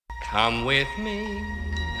Come with me,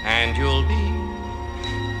 and you'll be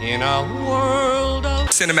in a world of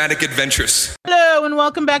cinematic adventures. Hello, and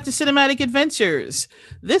welcome back to Cinematic Adventures.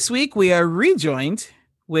 This week, we are rejoined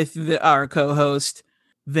with our co-host,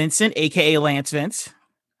 Vincent, aka Lance Vince.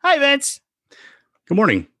 Hi, Vince. Good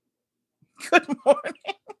morning. Good morning.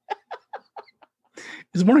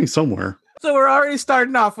 It's morning somewhere. So we're already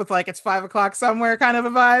starting off with like it's 5 o'clock somewhere kind of a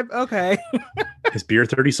vibe. Okay. It's beer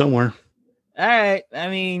 30 somewhere. All right. I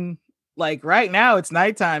mean, like right now it's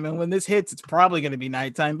nighttime, and when this hits, it's probably going to be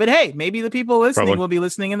nighttime. But hey, maybe the people listening will be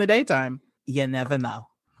listening in the daytime. You never know.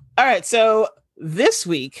 All right. So this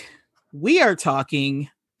week we are talking.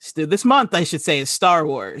 This month, I should say, is Star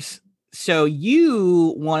Wars. So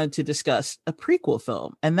you wanted to discuss a prequel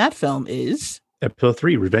film, and that film is Episode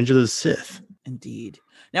 3, Revenge of the Sith. Indeed.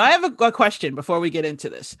 Now, I have a question before we get into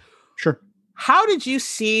this. Sure. How did you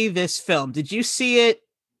see this film? Did you see it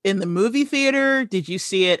in the movie theater? Did you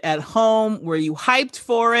see it at home? Were you hyped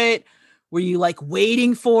for it? Were you like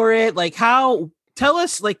waiting for it? Like tell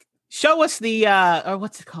us, like, show us the, or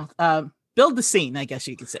what's it called? Build the scene, I guess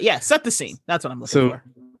you could say. Yeah, set the scene. That's what I'm looking for.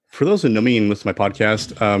 For those who know me and listen to my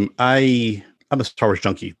podcast, I'm a Star Wars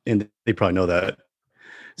junkie, and they probably know that.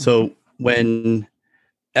 So when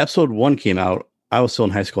Episode 1 came out, I was still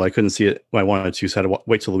in high school. I couldn't see it when I wanted to, so I had to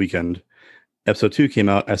wait till the weekend. Episode 2 came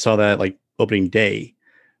out. I saw that like opening day.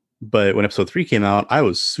 But when Episode 3 came out, I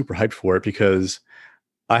was super hyped for it because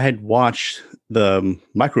I had watched the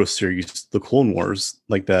micro series, The Clone Wars,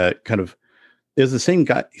 like that kind of. It was the same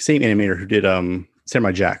guy, same animator who did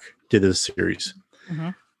Samurai Jack did this series. Mm-hmm.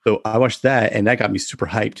 So I watched that, and that got me super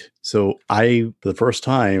hyped. So I, for the first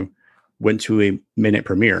time, went to a midnight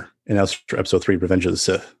premiere, and that was for Episode 3, Revenge of the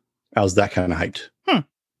Sith. I was that kind of hyped.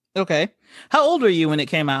 Okay. How old were you when it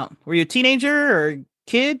came out? Were you a teenager or a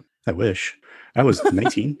kid? I wish. I was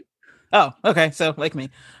 19. Oh, okay. So like me.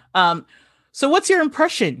 So what's your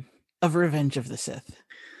impression of Revenge of the Sith?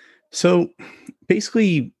 So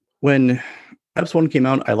basically, when Episode 1 came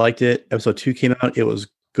out, I liked it. Episode 2 came out, it was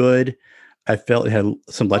good. I felt it had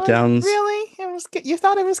some letdowns. Really? It was good. You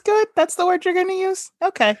thought it was good? That's the word you're going to use?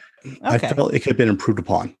 Okay. I felt it could have been improved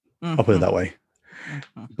upon. Mm-hmm. I'll put it that way.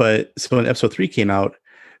 Mm-hmm. But so when Episode 3 came out,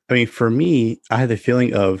 I mean, for me, I had the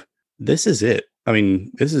feeling of this is it. I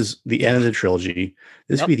mean, this is the end of the trilogy.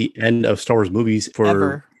 This would be the end of Star Wars movies for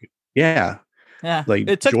ever. Yeah. Like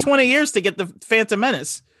it took 20 years to get the Phantom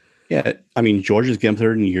Menace. Yeah. I mean, George is getting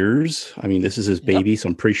 30 years. I mean, this is his baby. So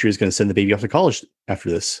I'm pretty sure he's going to send the baby off to college after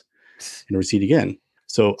this and never see it again.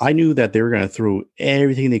 So I knew that they were going to throw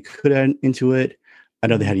everything they could into it. I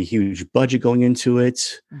know they had a huge budget going into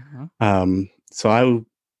it. Mm-hmm. So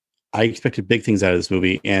I expected big things out of this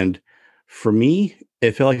movie. And for me,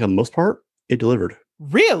 it felt like on the most part, it delivered.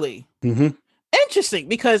 Really? Mm-hmm. Interesting.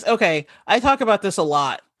 Because, okay, I talk about this a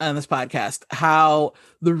lot on this podcast, how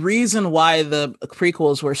the reason why the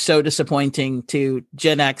prequels were so disappointing to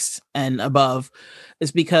Gen X and above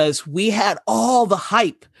is because we had all the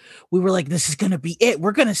hype. We were like, this is going to be it.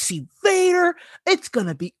 We're going to see Vader. It's going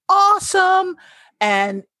to be awesome.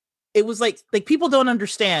 And it was like people don't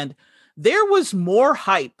understand. There was more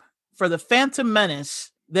hype for the Phantom Menace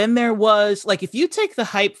than there was, like, if you take the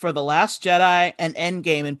hype for The Last Jedi and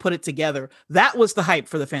Endgame and put it together, that was the hype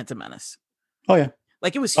for the Phantom Menace. Oh, yeah.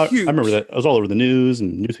 Like, it was huge. I remember that. It was all over the news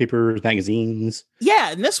and newspapers, magazines.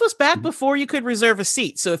 Yeah, and this was back before you could reserve a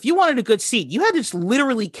seat. So if you wanted a good seat, you had to just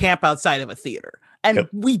literally camp outside of a theater. And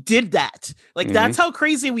we did that. Like, that's how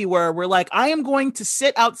crazy we were. We're like, I am going to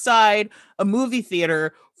sit outside a movie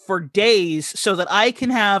theater for days so that I can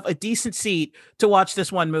have a decent seat to watch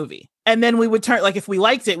this one movie. And then we would turn, like, if we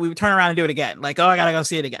liked it, we would turn around and do it again. Like, oh, I gotta go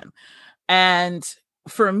see it again. And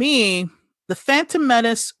for me, the Phantom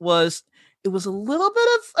Menace was a little bit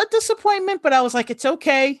of a disappointment, but I was like, it's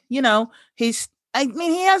okay. You know, he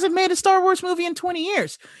hasn't made a Star Wars movie in 20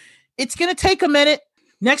 years. It's going to take a minute.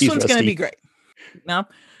 Next one's going to be great. No,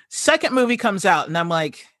 second movie comes out and I'm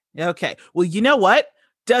like, okay, well, you know what?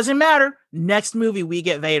 Doesn't matter. Next movie, we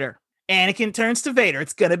get Vader. Anakin turns to Vader.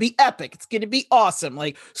 It's going to be epic. It's going to be awesome.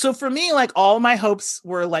 Like, so for me, like, all my hopes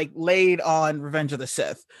were like laid on Revenge of the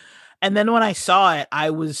Sith. And then when I saw it, I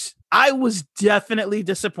was definitely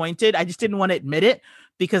disappointed. I just didn't want to admit it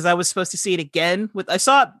because I was supposed to see it again I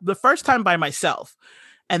saw it the first time by myself.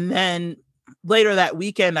 And then later that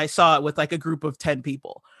weekend, I saw it with like a group of 10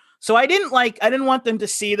 people. So I didn't want them to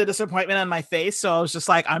see the disappointment on my face. So I was just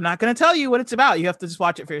like, I'm not going to tell you what it's about. You have to just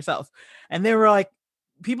watch it for yourself. And they were like,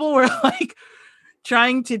 people were like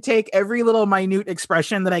trying to take every little minute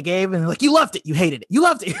expression that I gave and like, you loved it. You hated it. You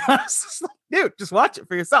loved it. I was just like, dude, just watch it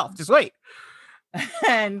for yourself. Just wait.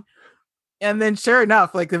 And And then sure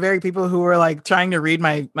enough, like the very people who were like trying to read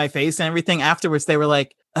my face and everything afterwards, they were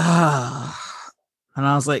like, ah, and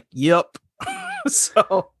I was like, yep.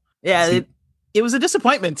 So yeah, it was a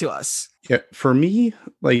disappointment to us. Yeah, for me,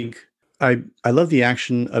 like I love the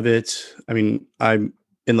action of it. I mean, I'm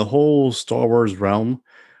in the whole Star Wars realm.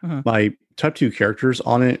 My top 2 characters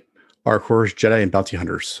on it are, of course, Jedi and bounty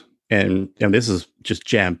hunters, and this is just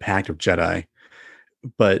jam packed of Jedi.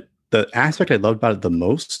 But the aspect I loved about it the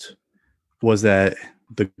most was that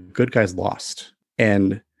the good guys lost,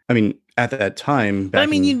 and I mean, at that time, but I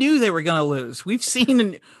mean, you knew they were going to lose. We've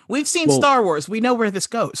seen Star Wars. We know where this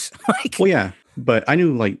goes. Like, well, yeah, but I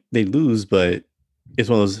knew like they lose, but it's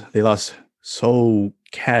one of those, they lost so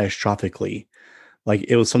catastrophically. Like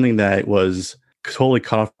it was something that was totally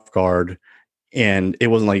caught off guard, and it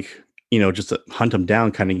wasn't like, just a hunt them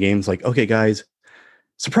down kind of games. Like, okay, guys,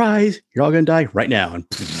 surprise, you're all gonna die right now, and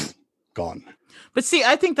pff, gone. But see,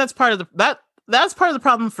 I think that's part of that's part of the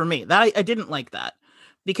problem for me. That I didn't like that,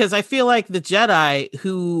 because I feel like the Jedi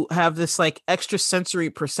who have this like extrasensory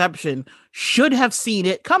perception should have seen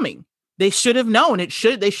it coming. They should have known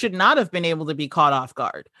they should not have been able to be caught off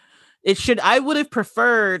guard. I would have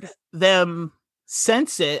preferred them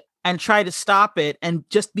sense it and try to stop it and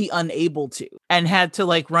just be unable to, and had to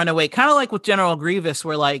like run away. Kind of like with General Grievous,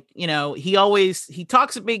 where like, he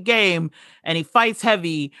talks a big game and he fights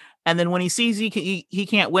heavy. And then when he sees he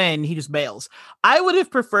can't win, he just bails. I would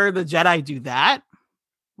have preferred the Jedi do that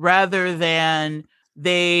rather than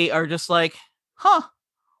they are just like, huh,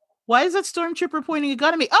 why is that stormtrooper pointing a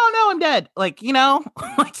gun at me? Oh no, I'm dead. Like,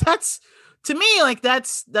 like that's, to me, like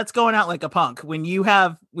that's going out like a punk. When you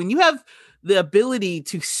have the ability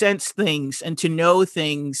to sense things and to know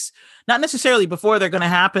things, not necessarily before they're going to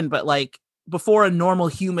happen, but like before a normal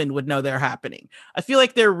human would know they're happening. I feel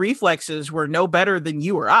like their reflexes were no better than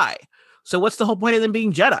you or I. So what's the whole point of them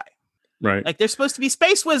being Jedi? Right. Like they're supposed to be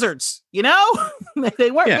space wizards, They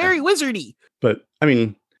weren't very wizardy. But I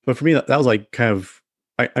mean, for me, that was like kind of,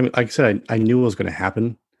 I mean, like I said, I knew it was going to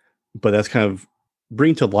happen, but that's kind of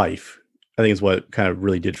bring to life, I think is what kind of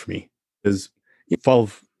really did for me. Is fall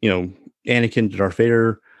of, Anakin to Darth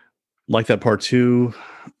Vader, like that part 2.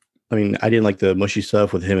 I mean, I didn't like the mushy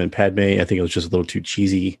stuff with him and Padme. I think it was just a little too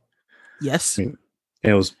cheesy. Yes. I mean,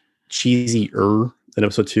 and it was cheesier than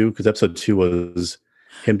episode 2, because episode 2 was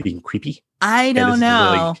him being creepy. I don't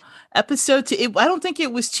know. Episode 2, I don't think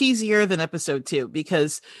it was cheesier than episode 2,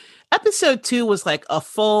 because episode 2 was like a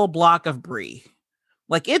full block of brie.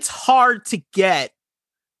 Like it's hard to get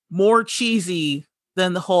more cheesy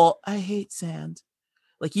than the whole, I hate sand.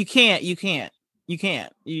 Like you just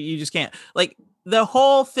can't. Like the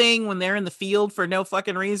whole thing when they're in the field for no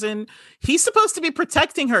fucking reason, he's supposed to be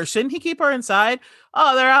protecting her. Shouldn't he keep her inside?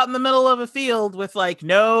 Oh, they're out in the middle of a field with like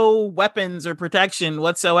no weapons or protection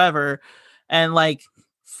whatsoever, and like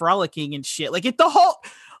frolicking and shit. Like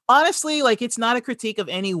honestly, like it's not a critique of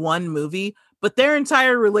any one movie, but their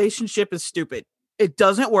entire relationship is stupid. It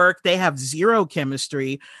doesn't work. They have zero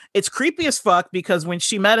chemistry. It's creepy as fuck, because when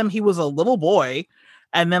she met him, he was a little boy.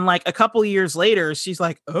 And then like a couple of years later, she's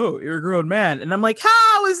like, oh, you're a grown man. And I'm like,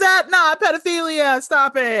 how is that not pedophilia?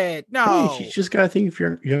 Stop it. No. Hey, you just got to think of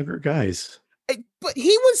your younger guys. But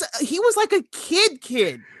he was like a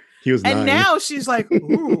kid. He was 9. And now she's like,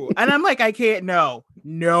 ooh. And I'm like, I can't, no.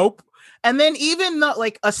 Nope. And then even though,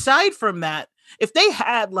 like, aside from that, if they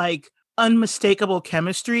had like unmistakable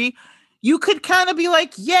chemistry, you could kind of be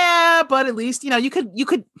like, yeah, but at least, you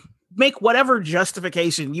could make whatever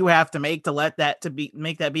justification you have to make to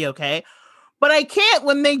make that be okay. But I can't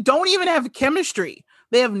when they don't even have chemistry.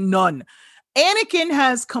 They have none. Anakin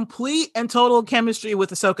has complete and total chemistry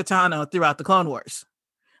with Ahsoka Tano throughout the Clone Wars.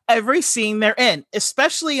 Every scene they're in,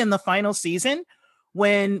 especially in the final season,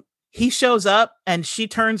 when he shows up and she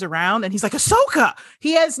turns around and he's like, Ahsoka!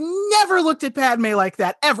 He has never looked at Padme like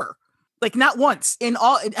that, ever. Like not once in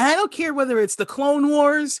all. And I don't care whether it's the Clone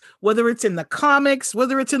Wars, whether it's in the comics,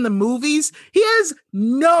 whether it's in the movies. He has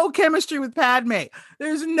no chemistry with Padme.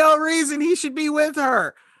 There's no reason he should be with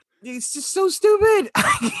her. It's just so stupid.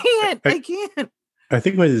 I can't. I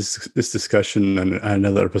think we had this discussion on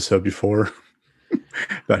another episode before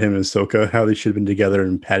about him and Ahsoka, how they should have been together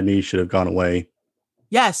and Padme should have gone away.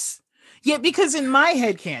 Yes. Yeah, because in my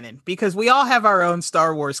head canon, because we all have our own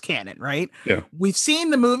Star Wars canon, right? Yeah. We've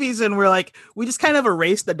seen the movies and we're like, we just kind of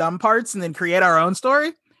erase the dumb parts and then create our own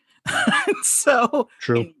story. So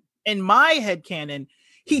true. In my head canon,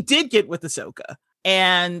 he did get with Ahsoka.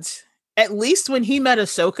 And at least when he met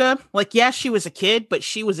Ahsoka, like, yeah, she was a kid, but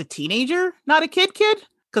she was a teenager, not a kid.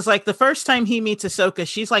 Because like the first time he meets Ahsoka,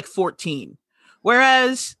 she's like 14.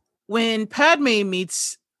 Whereas when Padme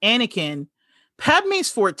meets Anakin Padme's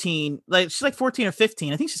 14. Like she's like 14 or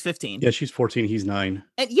 15. I think she's 15. Yeah, she's 14. He's 9.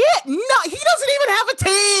 And no, he doesn't even have a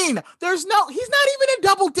teen. He's not even in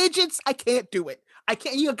double digits. I can't do it. I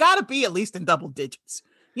can't. You gotta be at least in double digits.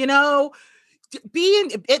 You know,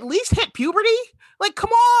 at least hit puberty. Like,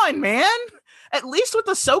 come on, man. At least with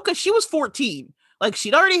Ahsoka, she was 14. Like,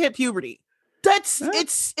 she'd already hit puberty.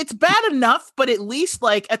 It's bad enough, but at least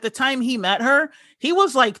like at the time he met her, he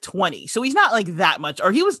was like 20. So he's not like that much,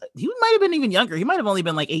 or he might have been even younger. He might have only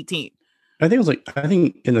been like 18. I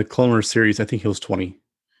think in the Clone Wars series, I think he was 20.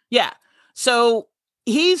 Yeah. So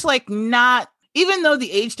he's like not, even though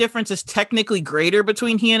the age difference is technically greater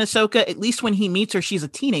between he and Ahsoka, at least when he meets her, she's a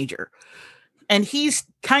teenager. And he's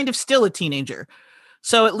kind of still a teenager.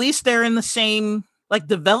 So at least they're in the same like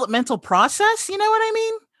developmental process, you know what I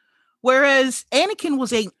mean? Whereas Anakin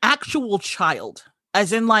was an actual child,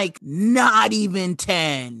 as in like not even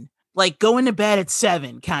 10, like going to bed at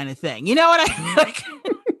 7 kind of thing. You know what I mean? Like,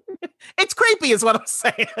 it's creepy is what I'm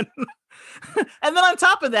saying. And then on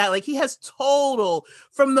top of that, like he has total,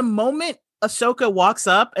 from the moment Ahsoka walks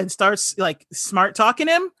up and starts like smart talking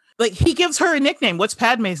him, like he gives her a nickname. What's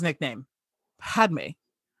Padme's nickname? Padme.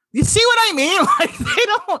 You see what I mean? Like they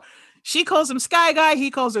don't. She calls him Sky Guy. He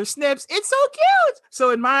calls her Snips. It's so cute. So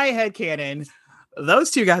in my headcanon, those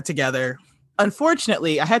two got together.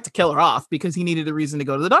 Unfortunately, I had to kill her off because he needed a reason to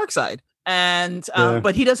go to the dark side. And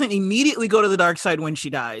but he doesn't immediately go to the dark side when she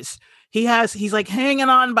dies. He's like hanging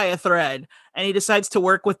on by a thread, and he decides to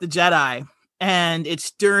work with the Jedi. And it's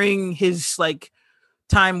during his like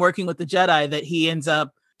time working with the Jedi that he ends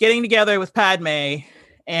up getting together with Padme,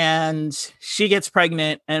 and she gets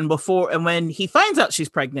pregnant. And when he finds out she's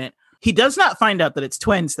pregnant, he does not find out that it's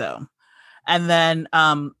twins, though. And then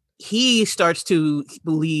he starts to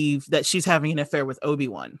believe that she's having an affair with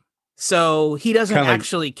Obi-Wan. So he doesn't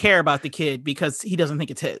actually care about the kid because he doesn't think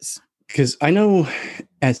it's his. Because I know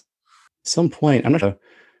at some point, I'm not sure, a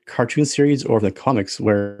cartoon series or the comics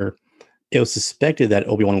where it was suspected that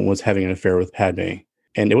Obi-Wan was having an affair with Padme.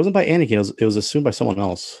 And it wasn't by Anakin. It was assumed by someone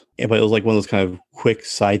else. But it was like one of those kind of quick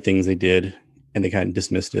side things they did, and they kind of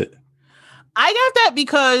dismissed it. I got that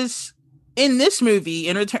because in this movie,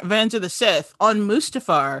 in Revenge of the Sith, on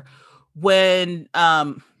Mustafar, when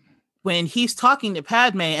he's talking to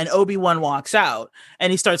Padme and Obi-Wan walks out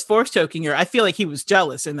and he starts force choking her, I feel like he was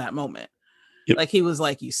jealous in that moment. Yep. Like he was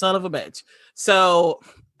like, "You son of a bitch." So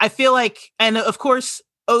I feel like, and of course,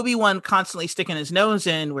 Obi-Wan constantly sticking his nose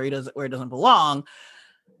in where it doesn't belong.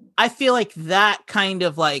 I feel like that kind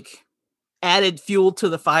of like added fuel to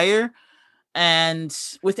the fire. And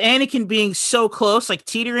with Anakin being so close, like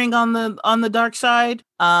teetering on the dark side,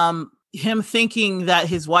 him thinking that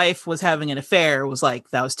his wife was having an affair was like,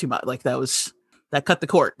 that was too much. Like that cut the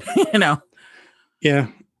cord, you know? Yeah.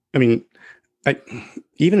 I mean,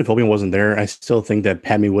 even if Obi-Wan wasn't there, I still think that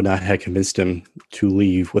Padme would not have convinced him to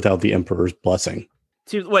leave without the Emperor's blessing.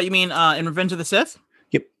 To what you mean in Revenge of the Sith?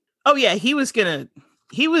 Yep. Oh yeah, he was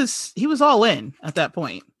all in at that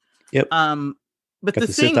point. Yep. But got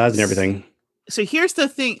the Sith eyes and everything. So here's the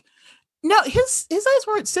thing. No, his eyes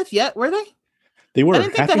weren't Sith yet, were they? They were. I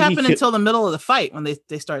didn't think that happened until the middle of the fight when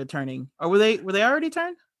they started turning. Or were they already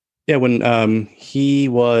turned? Yeah, when he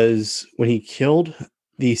killed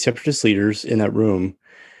the Separatist leaders in that room,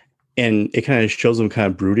 and it kind of shows him kind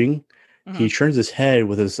of brooding. Mm-hmm. He turns his head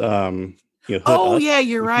with his hood up, yeah,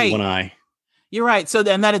 you're right. One eye. You're right. So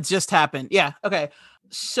then that had just happened. Yeah. Okay.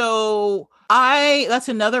 So that's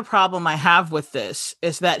another problem I have with this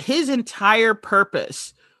is that his entire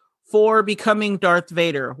purpose for becoming Darth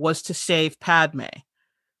Vader was to save Padme,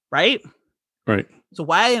 right? Right. So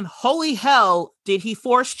why in holy hell did he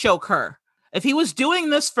force choke her? If he was doing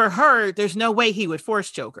this for her, there's no way he would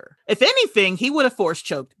force choke her. If anything, he would have force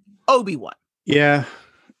choked Obi-Wan. Yeah.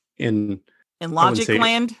 In Logic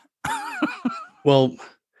Land. Well,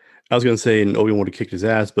 I was going to say Obi-Wan would have kicked his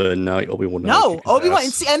ass, but no, Obi-Wan. No, Obi-Wan.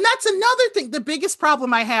 And that's another thing. The biggest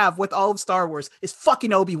problem I have with all of Star Wars is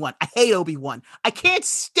fucking Obi-Wan. I hate Obi-Wan. I can't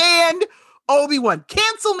stand Obi-Wan.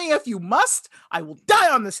 Cancel me if you must. I will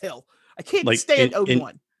die on this hill. I can't stand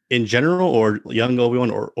Obi-Wan. In general, or young Obi-Wan,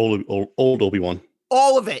 or old Obi-Wan?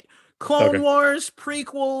 All of it. Clone Wars,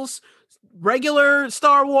 prequels, regular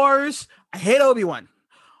Star Wars. I hate Obi-Wan.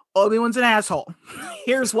 Obi-Wan's an asshole.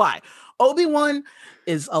 Here's why. Obi-Wan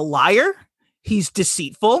is a liar. He's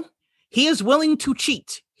deceitful. He is willing to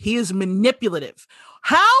cheat. He is manipulative.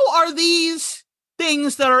 How are these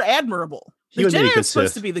things that are admirable? The Jedi are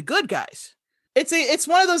supposed to be the good guys. It's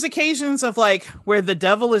one of those occasions of like where the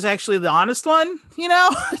devil is actually the honest one, you know?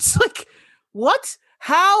 It's like, what?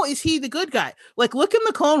 How is he the good guy? Like, look in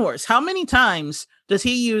the Clone Wars. How many times does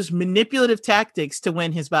he use manipulative tactics to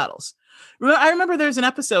win his battles? I remember there's an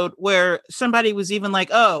episode where somebody was even like,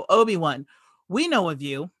 oh, Obi-Wan, we know of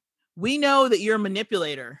you. We know that you're a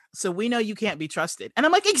manipulator, so we know you can't be trusted. And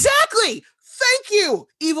I'm like, exactly. Thank you,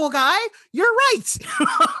 evil guy. You're right.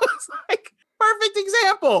 It's like, perfect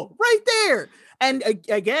example right there. And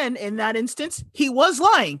again, in that instance, he was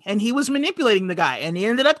lying and he was manipulating the guy and he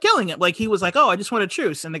ended up killing him. Like he was like, oh, I just want a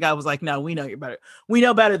truce. And the guy was like, no, we know you're better. We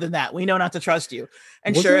know better than that. We know not to trust you.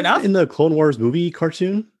 And Wasn't sure enough, in the Clone Wars movie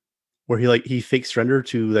cartoon where he fake surrender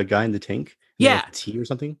to the guy in the tank. Yeah. Tea or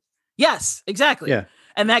something. Yes, exactly. Yeah.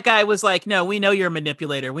 And that guy was like, no, we know you're a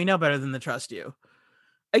manipulator. We know better than to trust you.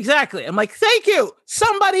 Exactly. I'm like, thank you.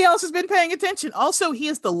 Somebody else has been paying attention. Also, he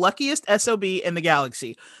is the luckiest SOB in the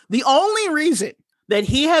galaxy. The only reason that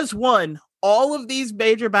he has won all of these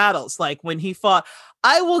major battles, like when he fought,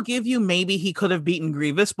 I will give you maybe he could have beaten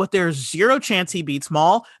Grievous, but there's zero chance he beats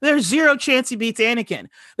Maul. There's zero chance he beats Anakin.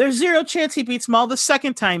 There's zero chance he beats Maul the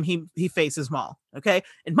second time he faces Maul. Okay.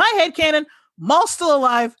 In my head canon, Maul's still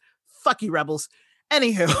alive. Fuck you, rebels.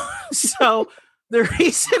 Anywho, so the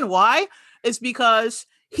reason why is because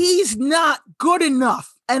he's not good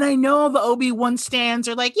enough. And I know the Obi-Wan stands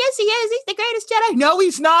are like, yes, he is. He's the greatest Jedi. No,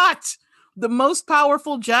 he's not. The most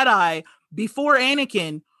powerful Jedi before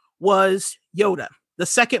Anakin was Yoda. The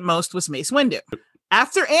second most was Mace Windu.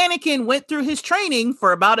 After Anakin went through his training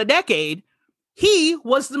for about a decade, he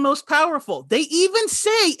was the most powerful. They even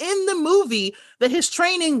say in the movie that his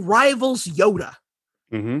training rivals Yoda,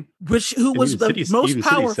 who was the most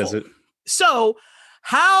powerful. So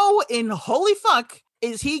how in holy fuck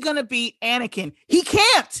is he going to beat Anakin? He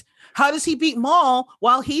can't. How does he beat Maul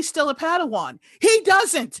while he's still a Padawan? He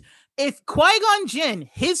doesn't. If Qui-Gon Jinn,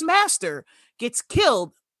 his master, gets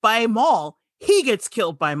killed by Maul, he gets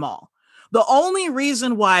killed by Maul. The only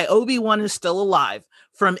reason why Obi-Wan is still alive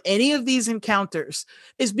from any of these encounters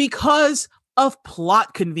is because of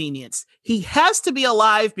plot convenience. He has to be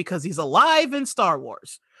alive because he's alive in Star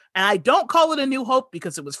Wars. And I don't call it A New Hope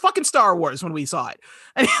because it was fucking Star Wars when we saw it.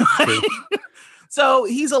 Anyway, so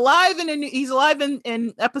he's alive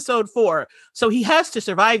in episode 4. So he has to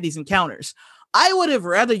survive these encounters. I would have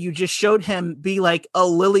rather you just showed him be like a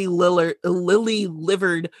lily-livered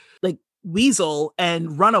like weasel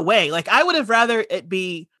and run away. Like I would have rather it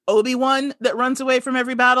be Obi-Wan that runs away from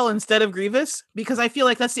every battle instead of Grievous, because I feel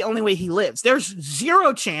like that's the only way he lives. There's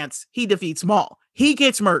zero chance he defeats Maul. He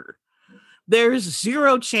gets murdered. There's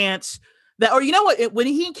zero chance that, or you know what, when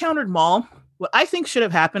he encountered Maul, what I think should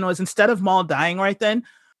have happened was instead of Maul dying right then,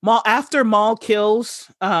 after Maul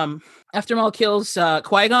kills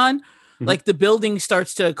Qui-Gon, like the building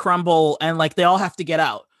starts to crumble and like they all have to get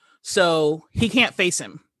out. So he can't face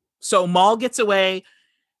him. So Maul gets away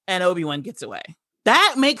and Obi-Wan gets away.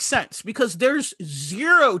 That makes sense because there's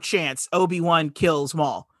zero chance Obi-Wan kills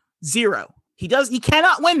Maul. Zero. He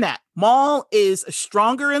cannot win that. Maul is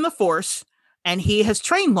stronger in the Force and he has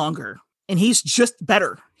trained longer and he's just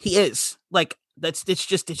better. He is like,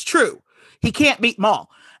 it's true. He can't beat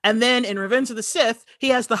Maul. And then in Revenge of the Sith, he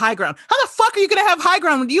has the high ground. How the fuck are you going to have high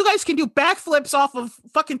ground when you guys can do backflips off of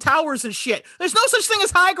fucking towers and shit? There's no such thing as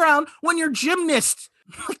high ground when you're gymnasts.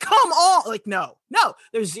 Come on. Like, no,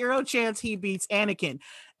 there's zero chance he beats Anakin.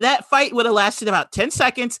 That fight would have lasted about 10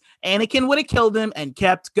 seconds. Anakin would have killed him and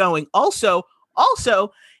kept going. Also,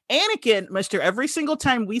 Anakin, every single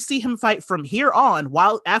time we see him fight from here on,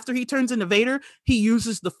 after he turns into Vader, he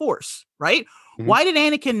uses the Force, right? Mm-hmm. Why did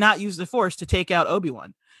Anakin not use the Force to take out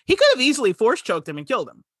Obi-Wan? He could have easily Force choked him and killed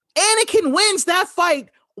him. Anakin wins that fight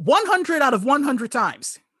 100 out of 100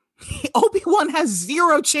 times. Obi-Wan has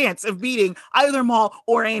zero chance of beating either Maul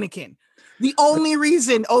or Anakin. The only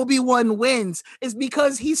reason Obi-Wan wins is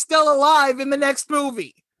because he's still alive in the next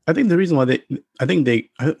movie. I think the reason why I'm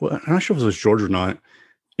not sure if it was George or not.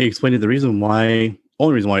 He explained the only reason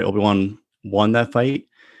why Obi-Wan won that fight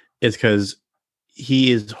is because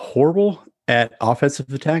he is horrible at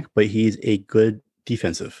offensive attack, but he's a good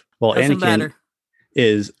defensive. Well, Anakin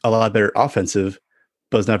is a lot better offensive,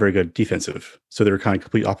 but it's not very good defensive. So they're kind of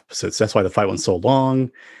complete opposites. That's why the fight went so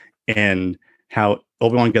long, and how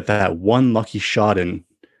Obi-Wan got that one lucky shot in,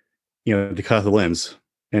 to cut off the limbs,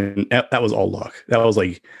 and that was all luck. That was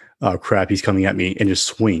like, oh crap, he's coming at me, and just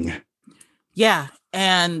swing. Yeah,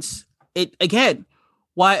 and it again.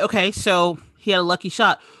 Why? Okay, so he had a lucky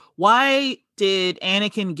shot. Why did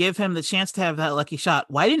Anakin give him the chance to have that lucky shot?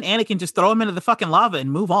 Why didn't Anakin just throw him into the fucking lava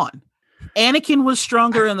and move on? Anakin was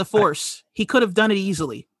stronger in the Force. He could have done it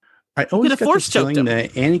easily. I always got the feeling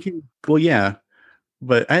that Anakin,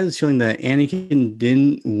 but I had this feeling that Anakin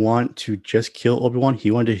didn't want to just kill Obi-Wan.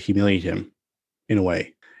 He wanted to humiliate him in a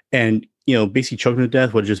way. And, basically choking him to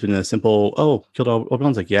death would have just been a simple, killed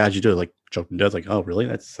Obi-Wan's like, yeah, how'd you do it? Like, choked him to death. Like, oh, really?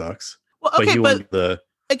 That sucks. Well, but okay, he wanted the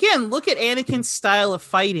again, look at Anakin's style of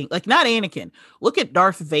fighting. Like, not Anakin. Look at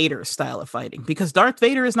Darth Vader's style of fighting, because Darth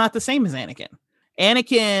Vader is not the same as Anakin.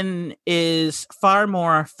 Anakin is far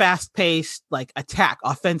more fast-paced, like attack,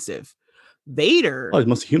 offensive. Vader he's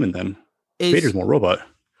mostly human then. is Vader's more robot.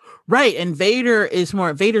 right, and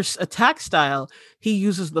Vader's attack style. He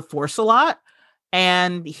uses the Force a lot,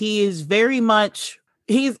 and he is very much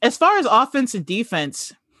as far as offense and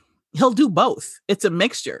defense, he'll do both. It's a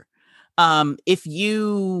mixture. Vader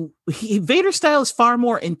style is far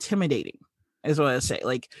more intimidating, is what I say.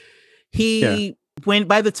 Like when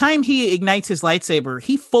by the time he ignites his lightsaber,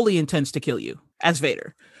 he fully intends to kill you as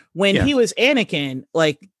Vader. When he was Anakin,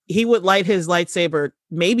 like he would light his lightsaber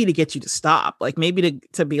maybe to get you to stop, like maybe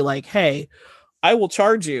to be like, hey, I will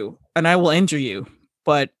charge you and I will injure you,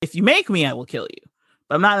 but if you make me, I will kill you.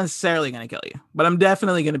 But I'm not necessarily going to kill you, but I'm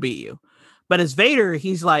definitely going to beat you. But as Vader,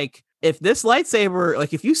 he's like, if this lightsaber,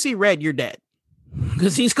 like if you see red, you're dead.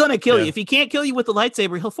 Because he's going to kill you. If he can't kill you with the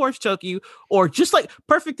lightsaber, he'll force choke you. Or just like,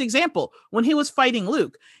 perfect example, when he was fighting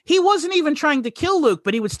Luke, he wasn't even trying to kill Luke,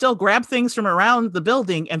 but he would still grab things from around the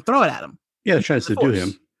building and throw it at him. Yeah, trying to subdue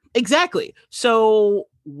him. Exactly. So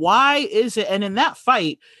why is it? And in that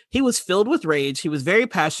fight, he was filled with rage. He was very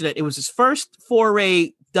passionate. It was his first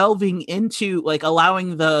foray delving into like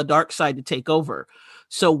allowing the dark side to take over.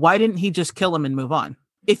 So why didn't he just kill him and move on?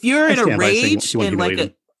 If you're in a rage and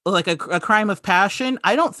like a crime of passion,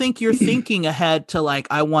 I don't think you're thinking ahead to like,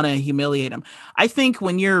 I want to humiliate him. I think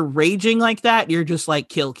when you're raging like that, you're just like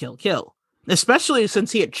kill, kill, kill. Especially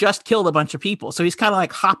since he had just killed a bunch of people. So he's kind of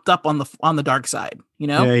like hopped up on the dark side, you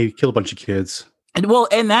know? Yeah, he killed a bunch of kids. And well,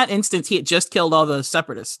 in that instance, he had just killed all the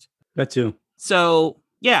separatists. That too. So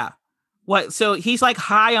yeah. So he's like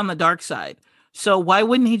high on the dark side. So why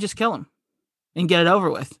wouldn't he just kill him and get it over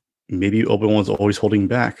with? Maybe Obi-Wan's always holding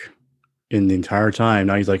back in the entire time.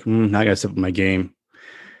 Now he's like, now I gotta step up my game.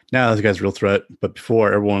 Now this guy's a real threat. But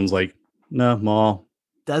before, everyone's like, no, Maul.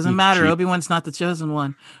 Doesn't matter. Cheap. Obi-Wan's not the chosen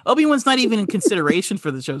one. Obi-Wan's not even in consideration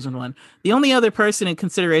for the chosen one. The only other person in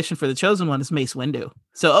consideration for the chosen one is Mace Windu.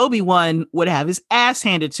 So Obi-Wan would have his ass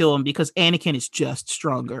handed to him because Anakin is just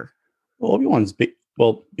stronger. Well, Obi-Wan's big.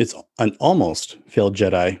 Well, it's an almost failed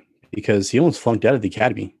Jedi because he almost flunked out of the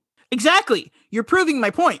academy. Exactly. You're proving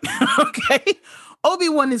my point. Okay.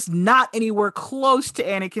 Obi-Wan is not anywhere close to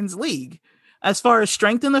Anakin's league as far as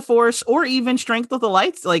strength in the Force or even strength of the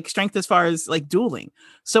lights, like strength as far as like dueling.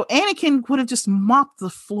 So Anakin would have just mopped the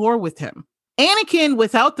floor with him. Anakin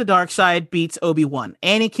without the dark side beats Obi-Wan.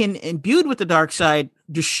 Anakin imbued with the dark side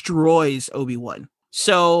destroys Obi-Wan.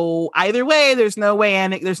 So either way, there's no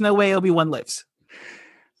way Obi-Wan lives.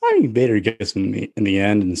 I mean, Vader gets him in the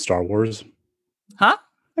end in Star Wars. Huh?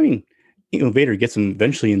 I mean, Vader gets him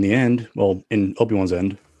eventually in the end. Well, in Obi-Wan's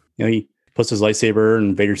end. He puts his lightsaber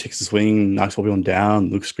and Vader takes the swing, knocks Obi-Wan down.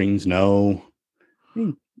 Luke screams no.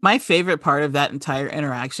 My favorite part of that entire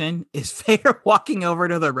interaction is Vader walking over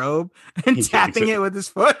to the robe and tapping it with his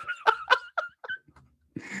foot.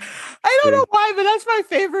 I don't know why, but that's my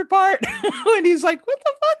favorite part. When he's like, what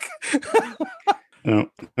the fuck?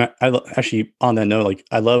 Actually, on that note, like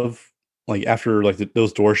I love like after like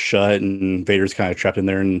those doors shut and Vader's kind of trapped in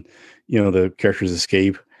there and the characters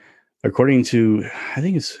escape. According to, I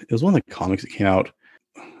think it was one of the comics that came out.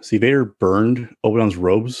 See, Vader burned Obi-Wan's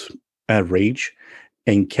robes out of rage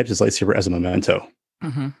and kept his lightsaber as a memento.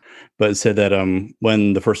 Mm-hmm. But it said that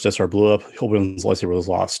when the first Death Star blew up, Obi-Wan's lightsaber was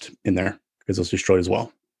lost in there because it was destroyed as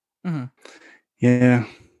well. Mm-hmm. Yeah,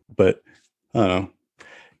 but I don't know.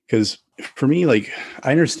 Because for me, like,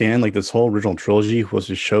 I understand like this whole original trilogy was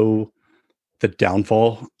to show the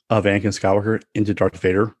downfall of Anakin Skywalker into Darth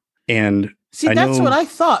Vader. And see, that's what I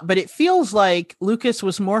thought, but it feels like Lucas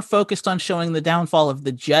was more focused on showing the downfall of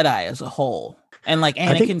the Jedi as a whole. And like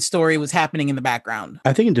Anakin's story was happening in the background.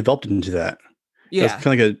 I think it developed into that. Yeah. It's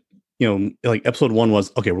kind of like like episode 1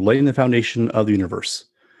 was, okay, we're laying the foundation of the universe.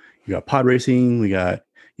 You got pod racing, we got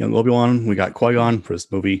Obi-Wan, we got Qui-Gon for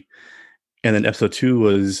this movie. And then episode 2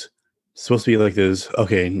 was supposed to be like this,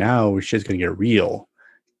 okay, now shit's going to get real.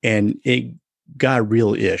 And it got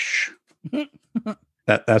real-ish.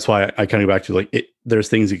 That's why I kind of go back to like there's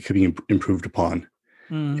things that could be improved upon.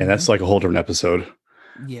 Mm-hmm. And that's like a whole different episode.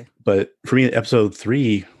 Yeah. But for me, episode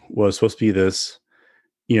 3 was supposed to be this,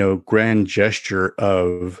 grand gesture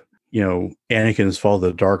of, Anakin's fall to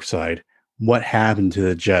the dark side. What happened to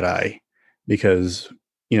the Jedi? Because,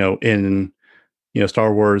 in,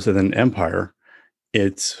 Star Wars and then Empire,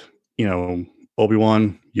 it's,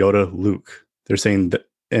 Obi-Wan, Yoda, Luke. They're saying that,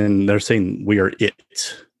 and they're saying we are it.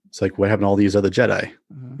 It's like, what happened to all these other Jedi?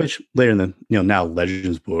 Mm-hmm. Which later in the, now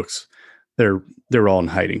Legends books, they're all in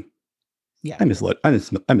hiding. Yeah. I miss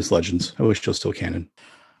Legends. I wish it was still canon.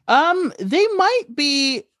 They might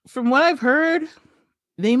be, from what I've heard,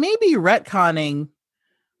 they may be retconning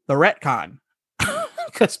the retcon.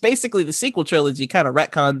 Because basically the sequel trilogy kind of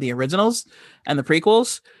retconned the originals and the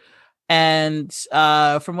prequels. And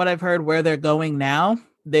from what I've heard, where they're going now,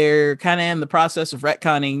 they're kind of in the process of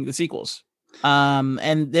retconning the sequels.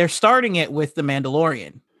 And they're starting it with The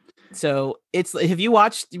Mandalorian. So you've been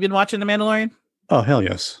watching The Mandalorian? Oh, hell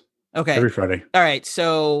yes. Okay. Every Friday. All right.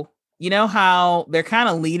 So you know how they're kind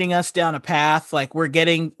of leading us down a path, like we're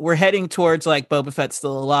heading towards like Boba Fett's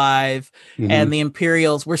still alive, and the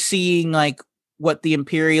Imperials, we're seeing like what the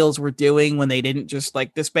Imperials were doing when they didn't just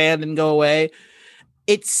like disband and go away.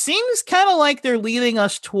 It seems kind of like they're leading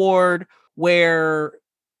us toward where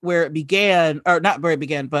it began, or not where it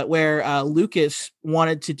began, but where Lucas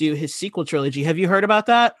wanted to do his sequel trilogy. Have you heard about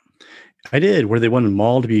that? I did, where they wanted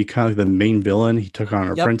Maul to be kind of the main villain. He took on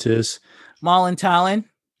an apprentice. Maul and Talon.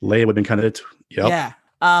 Leia would have been kind of it. Yep. Yeah.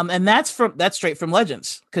 And that's straight from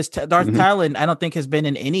Legends, because Darth Talon, I don't think, has been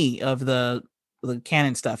in any of the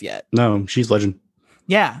canon stuff yet. No, she's Legend.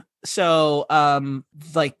 Yeah. So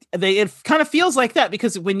it kind of feels like that,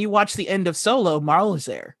 because when you watch the end of Solo, Maul is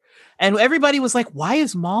there. And everybody was like, why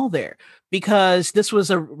is Maul there? Because this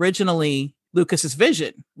was originally Lucas's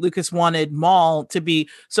vision. Lucas wanted Maul to be,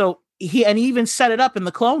 so he even set it up in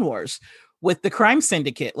the Clone Wars with the crime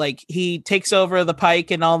syndicate. Like, he takes over the Pike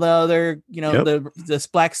and all the other, this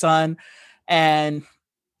Black Sun, and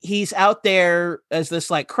he's out there as this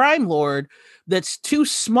like crime lord that's too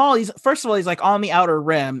small. First of all, he's like on the outer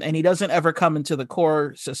rim, and he doesn't ever come into the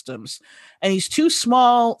core systems, and he's too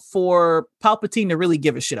small for Palpatine to really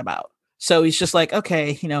give a shit about. So he's just like,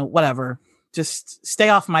 okay, whatever, just stay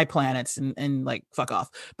off my planets and like fuck off.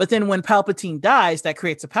 But then when Palpatine dies, that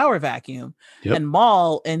creates a power vacuum, and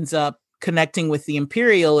Maul ends up connecting with the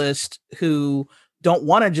Imperialists, who don't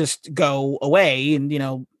want to just go away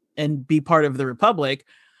and be part of the Republic.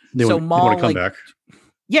 Maul want to come back.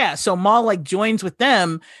 Yeah, so Maul like joins with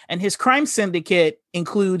them, and his crime syndicate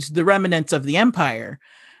includes the remnants of the Empire.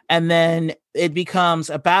 And then it becomes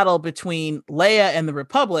a battle between Leia and the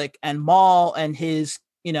Republic, and Maul and his,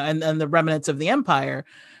 and the remnants of the Empire.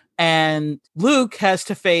 And Luke has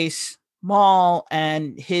to face Maul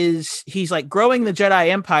and he's like growing the Jedi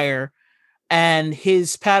Empire, and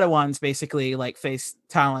his Padawans basically like face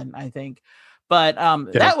Talon, I think. But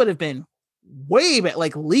that would have been way better,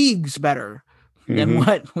 like leagues better than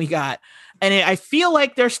what we got. And I feel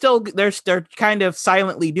like they're kind of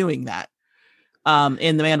silently doing that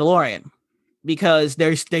in The Mandalorian, because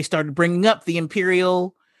they started bringing up the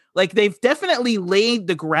Imperial, like they've definitely laid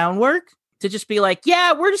the groundwork to just be like,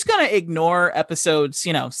 yeah, we're just going to ignore episodes,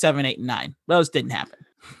 7, 8, and 9. Those didn't happen.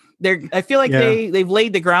 I feel like they've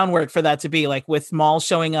laid the groundwork for that to be like, with Maul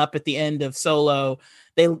showing up at the end of Solo.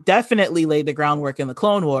 They definitely laid the groundwork in the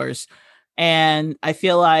Clone Wars. And I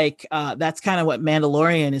feel like that's kind of what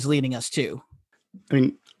Mandalorian is leading us to. I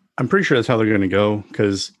mean, I'm pretty sure that's how they're going to go,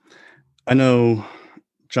 because I know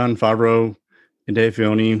Jon Favreau and Dave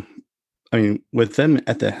Filoni, I mean, with them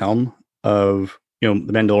at the helm of, The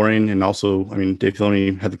Mandalorian, and also, I mean, Dave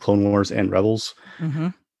Filoni had the Clone Wars and Rebels.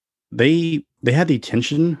 They had the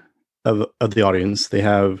attention of the audience. They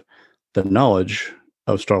have the knowledge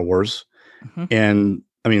of Star Wars. And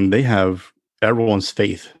I mean, they have everyone's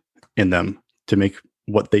faith in them to make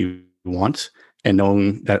what they want, and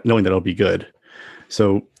knowing that it'll be good.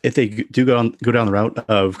 So if they do go down the route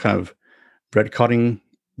of kind of retconning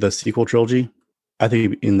the sequel trilogy, I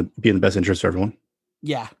think be in the best interest of everyone.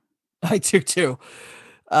 Yeah, I do too.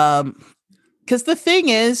 Because the thing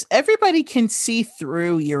is, everybody can see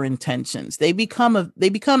through your intentions. They become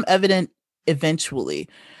evident eventually.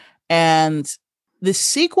 And the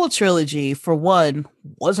sequel trilogy, for one,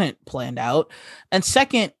 wasn't planned out. And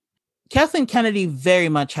second, Kathleen Kennedy very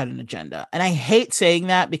much had an agenda. And I hate saying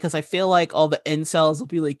that, because I feel like all the incels will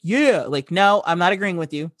be like, yeah, like, no, I'm not agreeing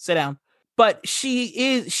with you. Sit down. But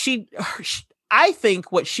I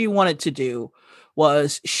think what she wanted to do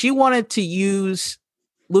was she wanted to use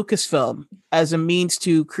Lucasfilm as a means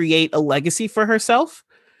to create a legacy for herself.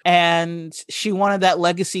 And she wanted that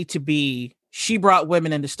legacy to be, she brought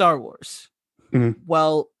women into Star Wars.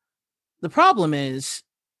 Well, the problem is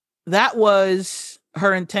that was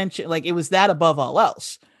her intention. Like, it was that above all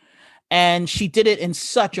else. And she did it in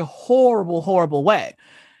such a horrible, horrible way.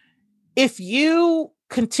 If you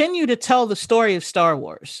continue to tell the story of Star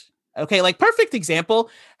Wars, okay, like perfect example,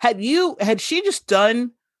 had she just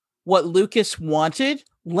done what Lucas wanted,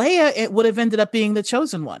 Leia, it would have ended up being the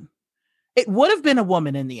chosen one. It would have been a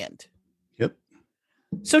woman in the end. Yep.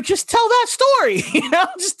 So just tell that story,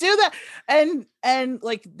 just do that. And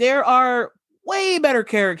like there are way better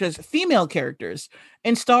characters, female characters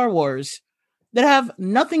in Star Wars that have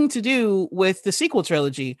nothing to do with the sequel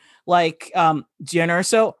trilogy. Like Jyn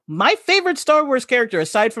Erso, my favorite Star Wars character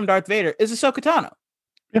aside from Darth Vader is Ahsoka Tano.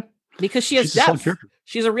 Yeah. Because she has depth.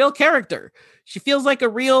 She's a real character. She feels like a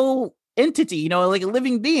real entity, like a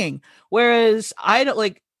living being. Whereas I don't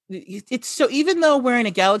like it's so even though we're in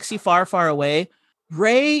a galaxy far, far away,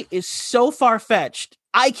 Rey is so far-fetched.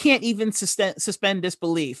 I can't even suspend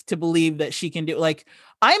disbelief to believe that she can do like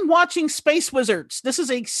I'm watching Space Wizards. This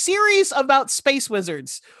is a series about space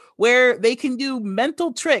wizards where they can do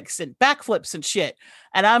mental tricks and backflips and shit.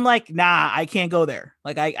 And I'm like, nah, I can't go there.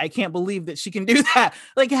 Like, I can't believe that she can do that.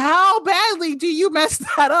 Like, how badly do you mess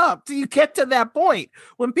that up? Do you get to that point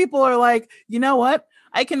when people are like, you know what?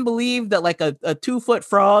 I can believe that like a 2-foot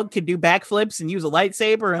frog can do backflips and use a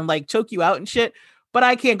lightsaber and like choke you out and shit. But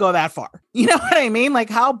I can't go that far. You know what I mean? Like,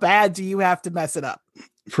 how bad do you have to mess it up?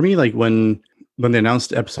 For me, like when they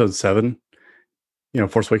announced episode 7,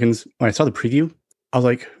 Force Awakens, when I saw the preview, I was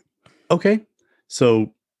like, okay,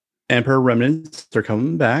 so Emperor remnants, they're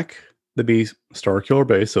coming back. The be Star Killer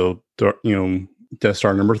Base, so Death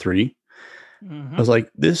Star number 3. Mm-hmm. I was like,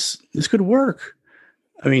 this could work.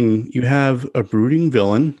 I mean, you have a brooding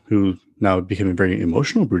villain who now became a very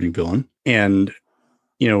emotional brooding villain, and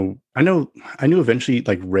I knew eventually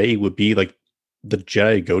like Rey would be like the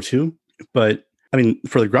Jedi go-to, but I mean,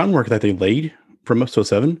 for the groundwork that they laid from episode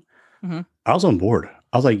 7, mm-hmm. I was on board.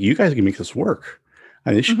 I was like, you guys can make this work.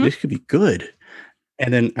 I mean, this could be good.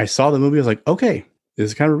 And then I saw the movie. I was like, okay, this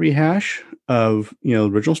is kind of a rehash of,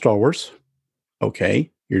 original Star Wars.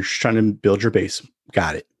 Okay. You're just trying to build your base.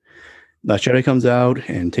 Got it. Last Jedi comes out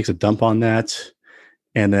and takes a dump on that.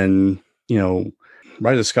 And then,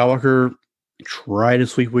 Rise of Skywalker tried to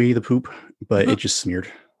sweep away the poop, but it just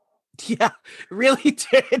smeared. Yeah, it really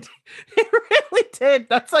did. It really did.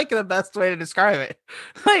 That's like the best way to describe it.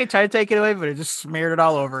 Like, tried to take it away, but it just smeared it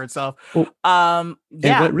all over itself. Well,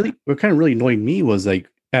 yeah. And what kind of really annoyed me was like,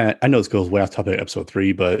 I know this goes way off topic of episode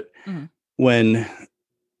 3, but when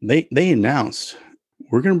they announced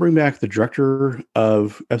we're going to bring back the director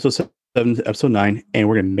of episode 7 to episode 9, and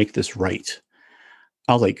we're going to make this right,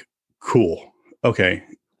 I was like, cool, okay.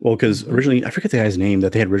 Well, because originally, I forget the guy's name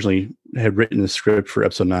that they had written the script for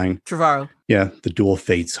episode 9. Trevorrow. Yeah, The Duel of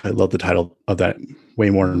Fates. I love the title of that way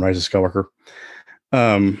more than Rise of Skywalker.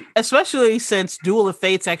 Especially since Duel of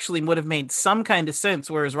Fates actually would have made some kind of sense,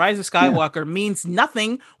 whereas Rise of Skywalker means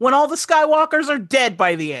nothing when all the Skywalkers are dead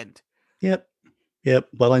by the end. Yep.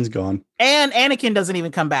 Bloodline's gone. And Anakin doesn't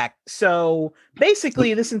even come back. So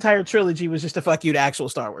basically, this entire trilogy was just a fuck you to actual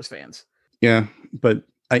Star Wars fans. Yeah, but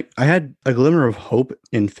I had a glimmer of hope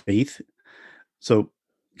and faith. So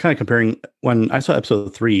kind of comparing when I saw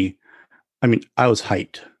episode 3, I mean, I was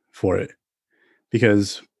hyped for it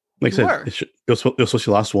because like I said, it was supposed to be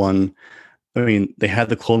the last one. I mean, they had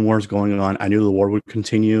the Clone Wars going on. I knew the war would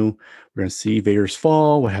continue. We're going to see Vader's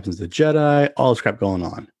fall. What happens to the Jedi, all this crap going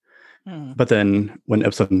on. But then when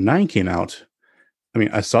episode 9 came out, I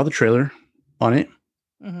mean, I saw the trailer on it.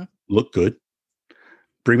 Looked good.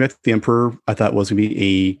 Bring back the Emperor, I thought was going to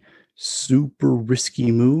be a super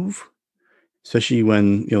risky move, especially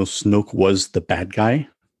when, Snoke was the bad guy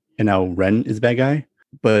and now Ren is the bad guy.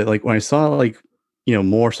 But like when I saw like,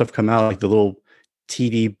 more stuff come out, like the little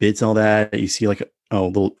TV bits and all that, you see like,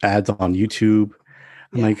 little ads on YouTube.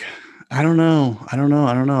 I'm like, I don't know.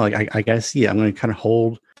 Like I gotta see it. I'm going to kind of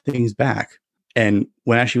hold things back. And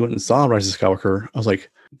when I actually went and saw Rise of Skywalker, I was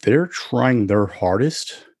like, they're trying their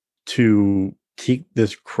hardest to take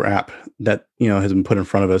this crap that has been put in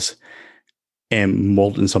front of us and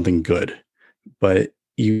mold in something good, but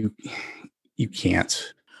you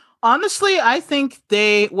can't. Honestly, I think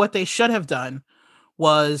what they should have done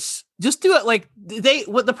was just do it like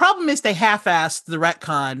what the problem is, they half-assed the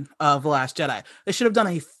retcon of The Last Jedi. They should have done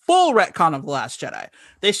a full retcon of The Last Jedi.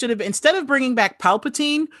 They should have, instead of bringing back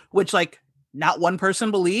Palpatine, which like not one person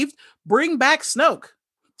believed, bring back Snoke.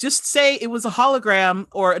 Just say it was a hologram,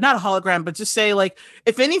 or not a hologram, but just say like,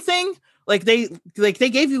 if anything, like they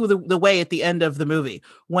gave you the way at the end of the movie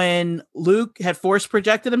when Luke had force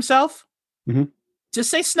projected himself. Just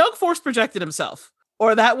say Snoke force projected himself,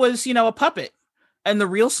 or that was, a puppet and the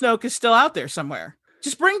real Snoke is still out there somewhere.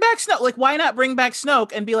 Just bring back Snoke. Like, why not bring back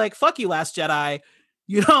Snoke and be like, fuck you, Last Jedi.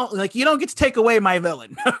 You don't get to take away my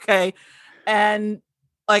villain. Okay. And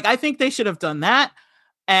like, I think they should have done that.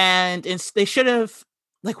 And they should have,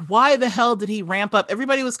 like, why the hell did he ramp up?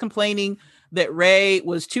 Everybody was complaining that Rey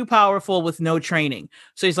was too powerful with no training.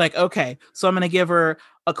 So he's like, okay, so I'm going to give her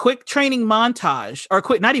a quick training montage, or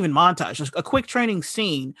not even montage, just a quick training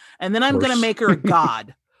scene, and then I'm going to make her a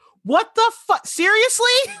god. What the fuck?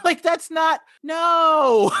 Seriously? Like, that's not,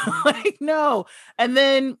 no, like, no. And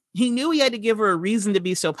then he knew he had to give her a reason to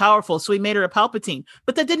be so powerful, so he made her a Palpatine,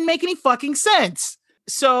 but that didn't make any fucking sense.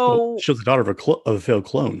 So she was the daughter of a failed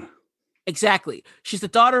clone. Exactly. She's the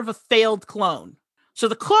daughter of a failed clone. So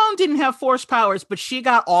the clone didn't have force powers, but she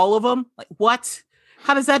got all of them. Like, what?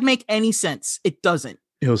 How does that make any sense? It doesn't.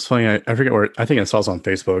 It was funny. I forget where, I think I saw this on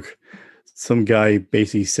Facebook. Some guy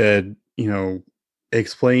basically said,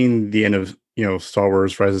 explain the end of, Star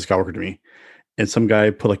Wars Rise of Skywalker to me. And some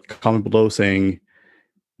guy put like a comment below saying,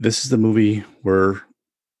 this is the movie where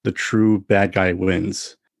the true bad guy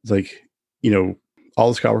wins. It's like,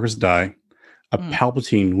 all the Skywalkers die. A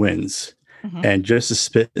Palpatine wins. Mm-hmm. And just to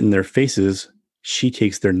spit in their faces, she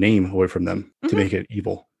takes their name away from them to make it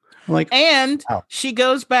evil. And she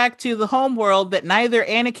goes back to the home world that neither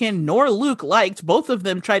Anakin nor Luke liked. Both of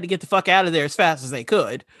them tried to get the fuck out of there as fast as they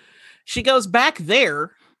could. She goes back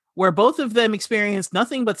there where both of them experienced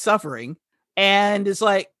nothing but suffering, and is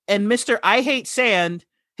like, and Mr. I Hate Sand,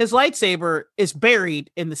 his lightsaber is buried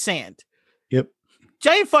in the sand. Yep.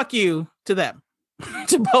 Giant fuck you to them,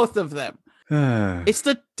 to both of them. It's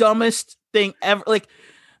the dumbest thing ever.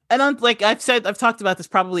 I've talked about this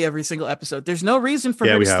probably every single episode. There's no reason for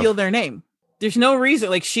her to steal their name. There's no reason.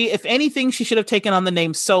 Like, if anything, she should have taken on the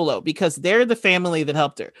name Solo, because they're the family that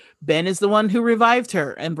helped her. Ben is the one who revived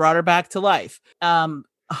her and brought her back to life.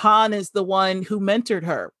 Han is the one who mentored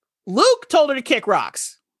her. Luke told her to kick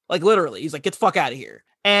rocks. Like, literally. He's like, get the fuck out of here.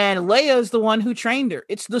 And Leia is the one who trained her.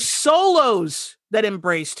 It's the Solos that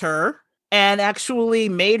embraced her and actually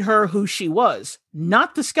made her who she was,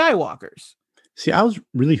 not the Skywalkers. See, I was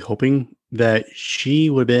really hoping that she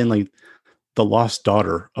would have been like the lost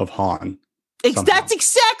daughter of Han. That's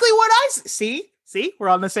exactly what I see. See, we're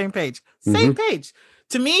on the same page. Same page.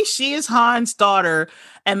 To me, she is Han's daughter,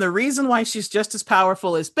 and the reason why she's just as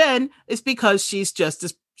powerful as Ben is because she's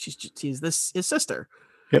his sister.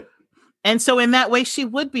 Yep. And so in that way, she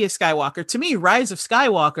would be a Skywalker. To me, Rise of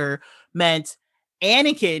Skywalker meant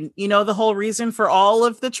Anakin. The whole reason for all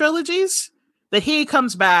of the trilogies. That he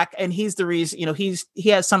comes back and he's the reason, he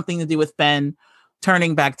has something to do with Ben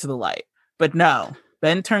turning back to the light. But no,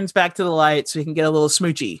 Ben turns back to the light so he can get a little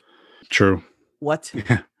smoochy. True. What?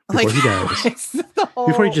 Yeah. Before he dies.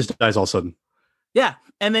 Before he just dies all of a sudden. Yeah.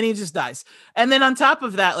 And then he just dies. And then on top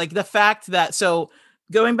of that, like the fact that, so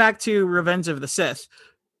going back to Revenge of the Sith,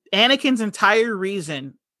 Anakin's entire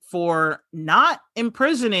reason for not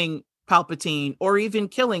imprisoning Palpatine or even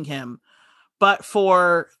killing him, but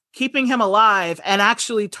for keeping him alive and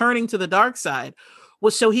actually turning to the dark side,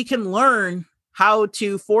 was so he can learn how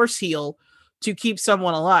to force heal to keep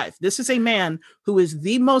someone alive. This is a man who is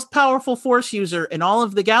the most powerful force user in all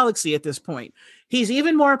of the galaxy at this point. He's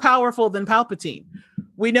even more powerful than Palpatine.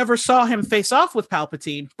 We never saw him face off with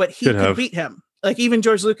Palpatine, but he could beat him. Like, even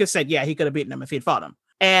George Lucas said, yeah, he could have beaten him if he'd fought him.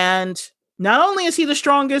 And not only is he the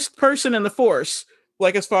strongest person in the Force,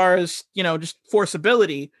 like as far as, just force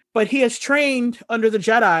ability, but he has trained under the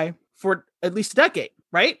Jedi for at least a decade,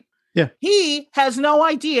 right? Yeah. He has no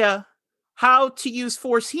idea how to use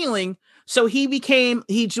force healing, so he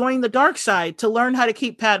joined the dark side to learn how to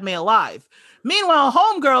keep Padme alive. Meanwhile,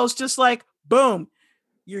 Homegirl's just like, boom,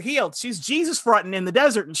 you're healed. She's Jesus fronting in the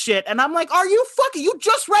desert and shit. And I'm like, are you you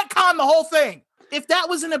just retconned the whole thing. If that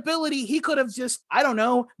was an ability he could have just, I don't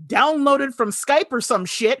know, downloaded from Skype or some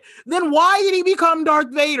shit, then why did he become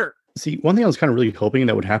Darth Vader? See, one thing I was kind of really hoping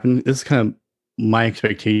that would happen, this is kind of my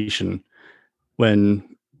expectation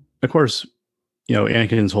when, of course,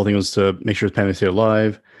 Anakin's whole thing was to make sure his Padme stayed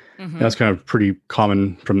alive. Mm-hmm. That's kind of pretty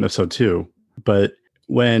common from episode 2. But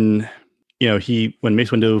when, when Mace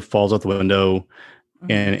Windu falls out the window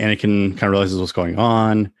and Anakin kind of realizes what's going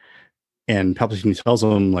on, and Palpatine tells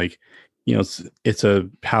him, like, it's a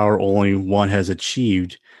power only one has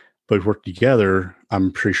achieved, but we work together,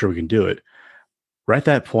 I'm pretty sure we can do it. Right at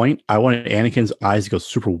that point, I wanted Anakin's eyes to go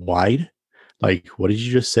super wide. Like, what did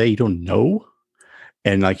you just say? You don't know?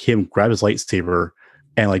 And like him grab his lightsaber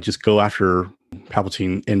and like just go after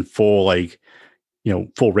Palpatine in full, like,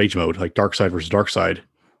 full rage mode, like dark side versus dark side,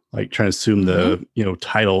 like trying to assume the,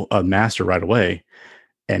 title of master right away.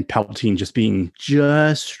 And Palpatine just being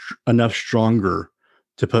just enough stronger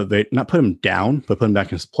to not put him down, but put him back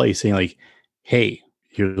in his place, saying like, hey,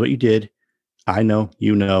 here's what you did. I know,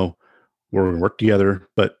 we're going to work together,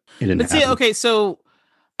 but it didn't happen. Okay, so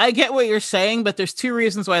I get what you're saying, but there's 2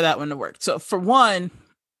 reasons why that wouldn't have worked. So for one,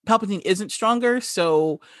 Palpatine isn't stronger,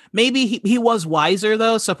 so maybe he was wiser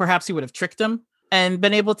though, so perhaps he would have tricked him and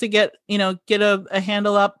been able to get a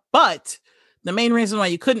handle up. But the main reason why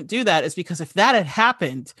you couldn't do that is because if that had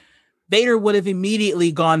happened, Vader would have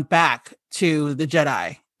immediately gone back to the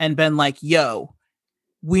Jedi and been like, yo,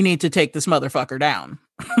 we need to take this motherfucker down.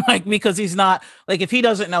 Like, because he's not, like, if he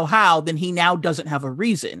doesn't know how, then he now doesn't have a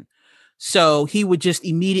reason. So he would just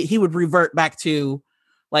he would revert back to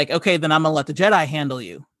like, okay, then I'm gonna let the Jedi handle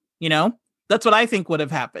you. You know, that's what I think would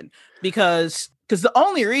have happened, because the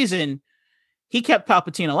only reason he kept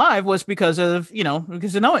Palpatine alive was because of,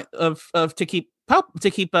 to keep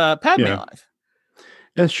Padme alive.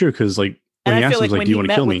 That's true, because like when and he I asked feel him, like like, when do you he want to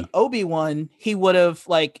met kill with me? Obi-Wan, he would have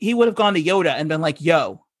gone to Yoda and been like,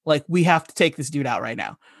 yo, like, we have to take this dude out right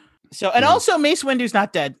now. So, and also Mace Windu's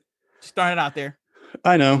not dead. Just throwing it out there.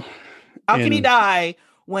 I know. How can he die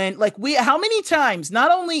when, like, how many times,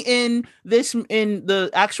 not only in the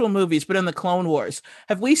actual movies, but in the Clone Wars,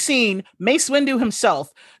 have we seen Mace Windu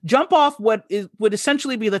himself jump off would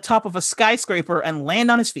essentially be the top of a skyscraper and land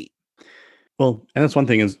on his feet? Well, and that's one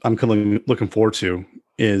thing is I'm kind of looking forward to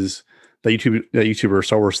is that YouTuber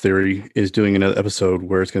Star Wars Theory is doing another episode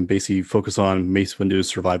where it's going to basically focus on Mace Windu's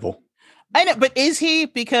survival. I know, but is he?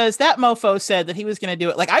 Because that mofo said that he was going to do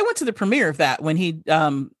it. Like, I went to the premiere of that when he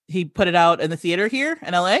put it out in the theater here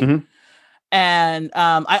in LA. Mm-hmm. And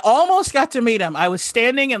I almost got to meet him. I was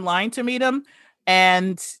standing in line to meet him,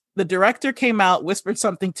 and the director came out, whispered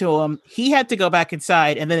something to him. He had to go back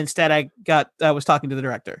inside, and then instead I was talking to the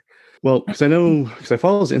director. Well, because I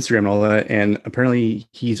follow his Instagram and all that, and apparently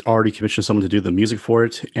he's already commissioned someone to do the music for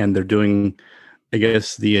it, and they're doing, I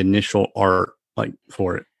guess, the initial art like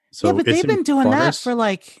for it. So yeah, but they've been doing progress. that for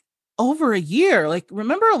like over a year. Like,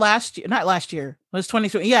 remember not last year, it was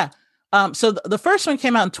 2020. Yeah. So the first one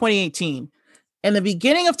came out in 2018. In the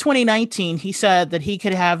beginning of 2019, he said that he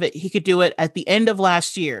could do it at the end of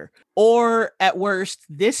last year or at worst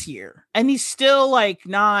this year. And he's still like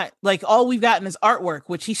not like, all we've gotten is artwork,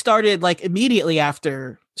 which he started like immediately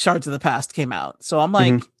after Shards of the Past came out. So I'm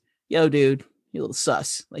like, yo, dude, you little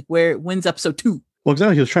sus. Like, when's episode 2? Well,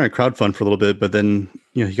 exactly. He was trying to crowdfund for a little bit, but then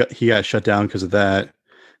he got shut down because of that.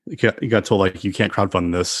 He got told like you can't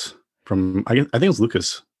crowdfund this from I think it was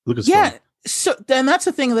Lucas. Yeah. So then that's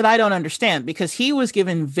the thing that I don't understand, because he was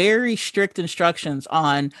given very strict instructions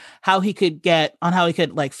on how he could like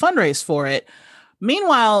fundraise for it.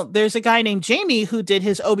 Meanwhile, there's a guy named Jamie who did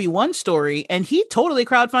his Obi-Wan story, and he totally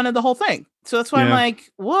crowdfunded the whole thing. So that's why I'm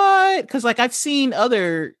like, what? Because like I've seen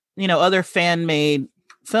other fan made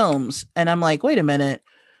films, and I'm like, wait a minute,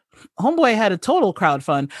 homeboy had a total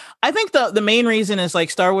crowdfund. I think the main reason is like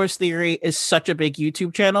Star Wars Theory is such a big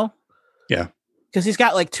YouTube channel. Yeah. Because he's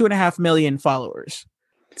got like 2.5 million followers.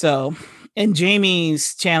 So in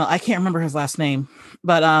Jamie's channel, I can't remember his last name,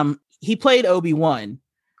 but he played Obi-Wan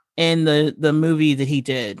in the movie that he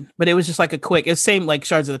did, but it was just like it was same like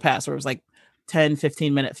Shards of the Past, where it was like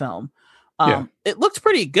 10-15 minute film. It looked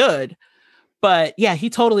pretty good, but yeah, he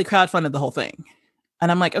totally crowdfunded the whole thing.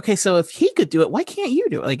 And I'm like, okay, so if he could do it, why can't you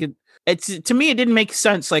do it? Like, it's to me, it didn't make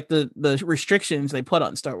sense, like the restrictions they put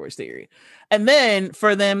on Star Wars Theory. And then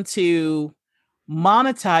for them to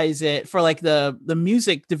monetize it for like the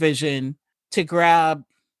music division to grab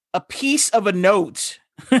a piece of a note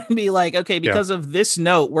and be like, okay, because of this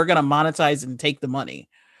note, we're going to monetize and take the money.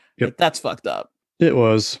 Yep. Like, that's fucked up. It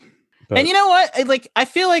was. But... And you know what? I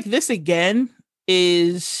feel like this again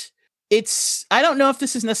I don't know if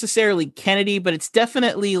this is necessarily Kennedy, but it's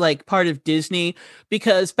definitely like part of Disney,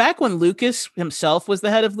 because back when Lucas himself was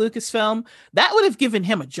the head of Lucasfilm, that would have given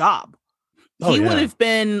him a job. He would have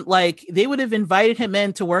been like, they would have invited him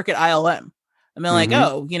in to work at ILM. I mean, like,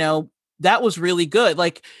 that was really good.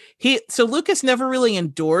 Like so Lucas never really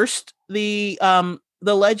endorsed the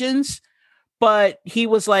Legends, but he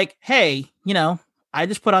was like, hey, I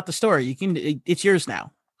just put out the story. It's yours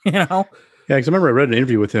now, Yeah, because I remember I read an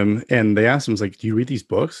interview with him, and they asked him, like, do you read these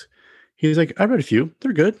books? He was like, I read a few.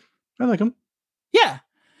 They're good. I like them. Yeah.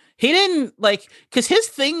 He didn't because his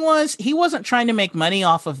thing was he wasn't trying to make money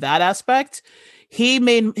off of that aspect. He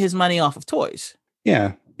made his money off of toys.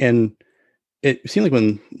 Yeah. And it seemed like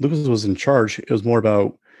when Lucas was in charge, it was more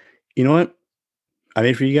about, you know what? I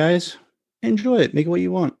made for you guys. Enjoy it. Make it what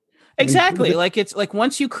you want. Exactly. Like, it's like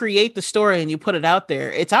once you create the story and you put it out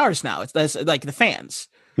there, it's ours now. That's like the fans.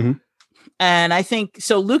 Mm-hmm. And I think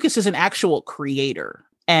so. Lucas is an actual creator,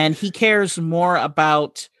 and he cares more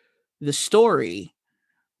about the story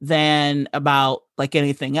than about like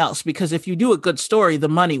anything else, because if you do a good story, the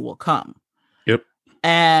money will come. Yep.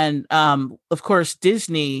 And of course,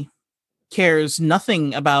 Disney cares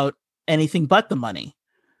nothing about anything but the money.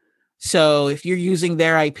 So if you're using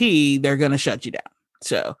their IP, they're going to shut you down.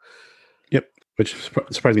 So yep. Which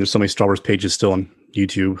surprisingly, there's so many Star Wars pages still on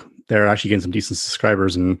YouTube they're actually getting some decent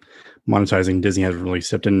subscribers and monetizing. Disney hasn't really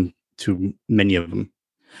stepped into many of them.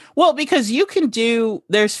 Well, because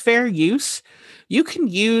there's fair use. You can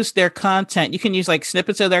use their content. You can use like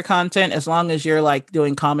snippets of their content as long as you're like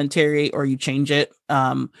doing commentary or you change it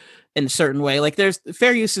in a certain way. Like there's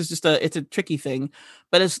fair use is just it's a tricky thing,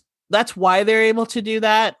 but that's why they're able to do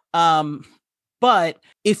that. But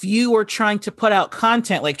if you were trying to put out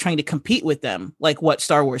content, like trying to compete with them, like what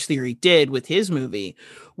Star Wars Theory did with his movie,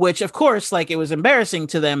 which of course, like it was embarrassing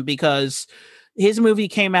to them because his movie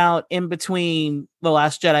came out in between The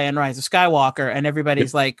Last Jedi and Rise of Skywalker, and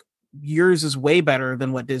everybody's like, yours is way better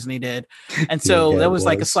than what Disney did. And so that was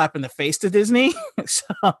like a slap in the face to Disney.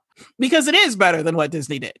 Because it is better than what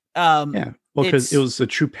Disney did. Well, because it was a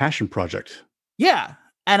true passion project. Yeah.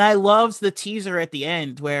 And I loved the teaser at the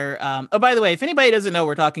end where, oh, by the way, if anybody doesn't know what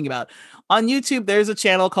we're talking about, on YouTube, there's a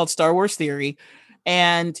channel called Star Wars Theory,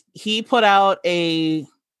 and he put out a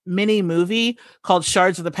mini movie called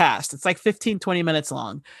Shards of the Past. It's like 15-20 minutes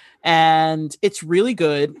long, and it's really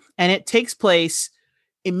good. And it takes place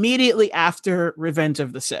immediately after Revenge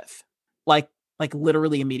of the Sith, like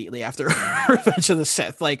literally immediately after Revenge of the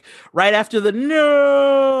Sith, like right after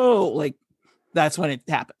like that's when it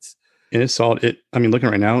happens. And it's solid. I mean, looking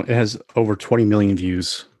right now, it has over 20 million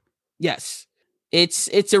views. Yes,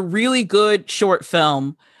 it's a really good short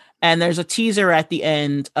film, and there's a teaser at the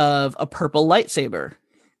end of a purple lightsaber.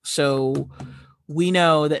 So we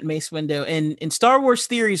know that Mace Windu, in Star Wars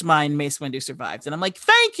Theory's mind, Mace Windu survived. And I'm like,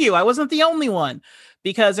 thank you. I wasn't the only one,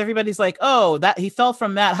 because everybody's like, oh, that he fell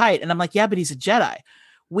from that height. And I'm like, yeah, but he's a Jedi.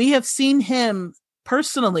 We have seen him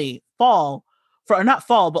personally not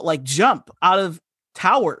fall, but like jump out of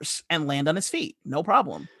towers and land on his feet. No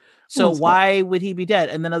problem. So why would he be dead?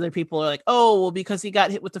 And then other people are like, oh, well, because he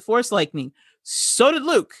got hit with the Force lightning. So did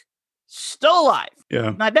Luke. Still alive.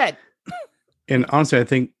 Yeah. Not dead. And honestly, I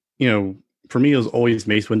think, for me, it was always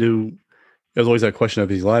Mace Windu. It was always that question of,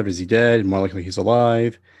 is he alive? Is he dead? More likely he's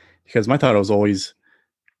alive. Because my thought was always,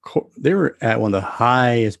 they were at one of the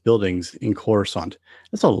highest buildings in Coruscant.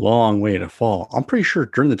 That's a long way to fall. I'm pretty sure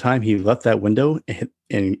during the time he left that window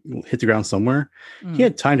and hit the ground somewhere, he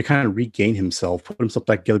had time to kind of regain himself, put himself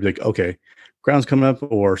back together, be like, okay, ground's coming up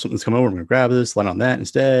or something's coming over. I'm going to grab this, land on that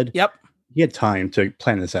instead. Yep. He had time to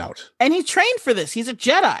plan this out. And he trained for this. He's a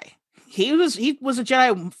Jedi. He was a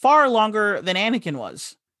Jedi far longer than Anakin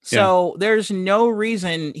was. So there's no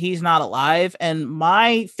reason he's not alive. And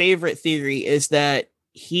my favorite theory is that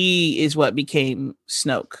he is what became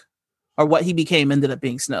Snoke, or what he became ended up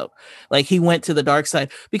being Snoke. Like he went to the dark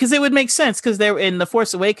side, because it would make sense. Because there in The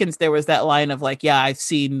Force Awakens, there was that line of like, yeah, I've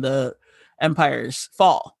seen the empires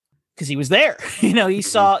fall, because he was there. He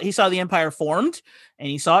saw the empire formed and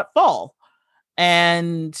he saw it fall.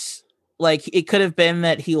 And like, it could have been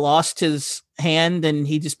that he lost his hand and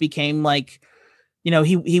he just became like,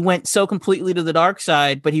 he went so completely to the dark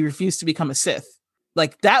side, but he refused to become a Sith.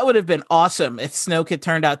 Like that would have been awesome if Snoke had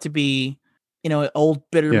turned out to be, an old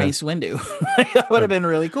bitter Mace Windu. That would have been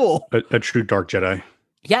really cool. A true dark Jedi.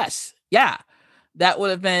 Yes. Yeah. That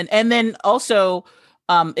would have been. And then also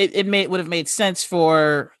it would have made sense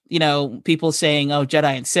for, people saying, oh,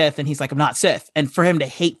 Jedi and Sith. And he's like, I'm not Sith. And for him to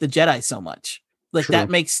hate the Jedi so much, like True.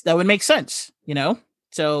 that would make sense,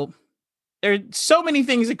 So there are so many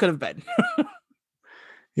things it could have been.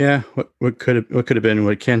 Yeah. What could have been,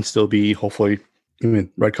 what can still be, hopefully. I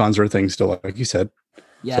mean, retcons are things still, like you said.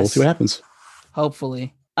 Yes. So we'll see what happens.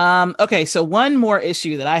 Hopefully. Okay, so one more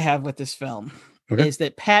issue that I have with this film is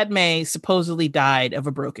that Padme supposedly died of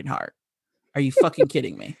a broken heart. Are you fucking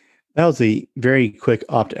kidding me? That was a very quick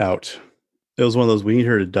opt-out. It was one of those, we need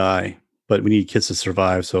her to die, but we need kids to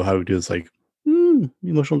survive. So how do we do this? Like,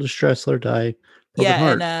 emotional distress, let her die. Broken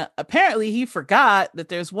heart. And apparently he forgot that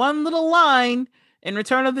there's one little line in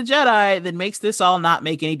Return of the Jedi that makes this all not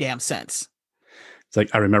make any damn sense. It's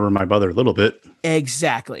like, I remember my mother a little bit.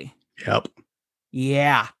 Exactly. Yep.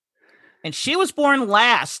 Yeah. And she was born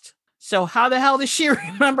last. So how the hell does she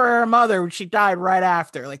remember her mother when she died right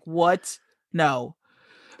after? Like, what? No.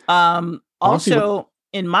 Also,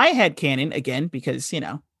 in my headcanon, again, because,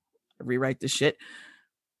 I rewrite this shit,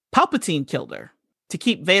 Palpatine killed her to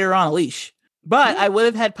keep Vader on a leash. But I would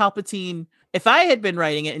have had Palpatine, if I had been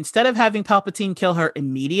writing it, instead of having Palpatine kill her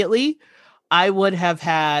immediately, I would have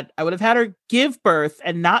had her give birth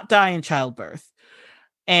and not die in childbirth.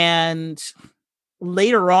 And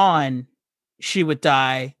later on, she would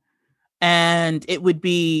die. And it would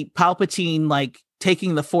be Palpatine like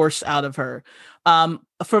taking the Force out of her.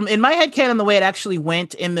 From in my headcanon, the way it actually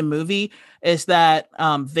went in the movie is that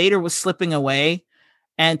Vader was slipping away,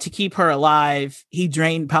 and to keep her alive, he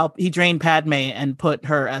drained Padme and put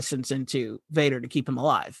her essence into Vader to keep him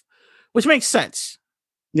alive. which makes sense.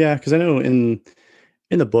 Yeah, because I know in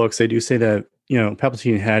the books they do say that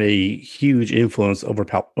Palpatine had a huge influence over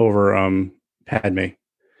Padme.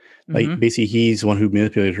 Like basically, he's the one who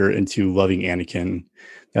manipulated her into loving Anakin.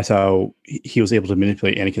 That's how he was able to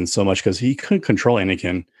manipulate Anakin so much, because he couldn't control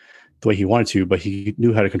Anakin the way he wanted to, but he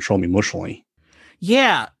knew how to control him emotionally.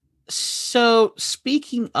 Yeah. So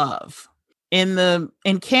speaking of, in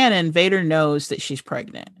canon, Vader knows that she's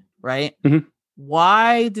pregnant, right? Mm-hmm.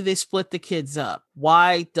 Why do they split the kids up?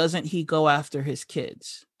 Why doesn't he go after his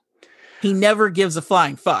kids? He never gives a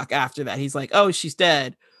flying fuck after that. He's like, oh, she's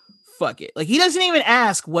dead. Fuck it. Like, he doesn't even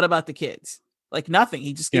ask, what about the kids? Like, nothing.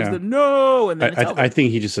 He just gives them no. And then I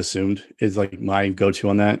think he just assumed, is like my go-to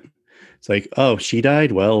on that. It's like, oh, she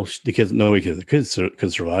died? Well, the kids, no, because the kids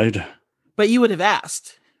could survived. But you would have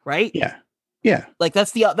asked, right? Yeah. Yeah. Like,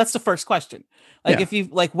 that's the first question. Like, if you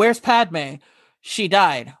like, where's Padme? She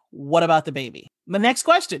died. What about the baby? The next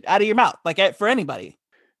question out of your mouth, like for anybody.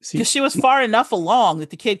 Because she was far enough along that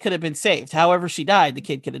the kid could have been saved. However she died, the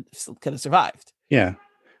kid could have survived. Yeah.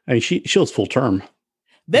 I mean, she was full term.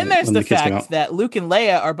 Then there's the fact that Luke and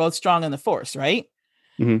Leia are both strong in the Force, right?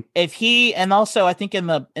 Mm-hmm. If he, and also I think in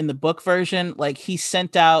the book version, like he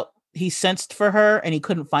sensed for her and he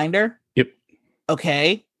couldn't find her. Yep.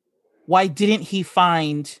 Okay. Why didn't he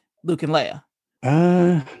find Luke and Leia?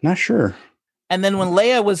 Not sure. And then when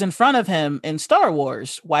Leia was in front of him in Star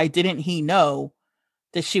Wars, why didn't he know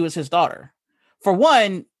that she was his daughter? For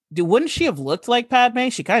one, wouldn't she have looked like Padme?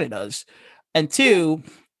 She kind of does. And two,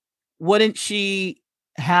 wouldn't she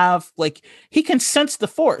have, like, he can sense the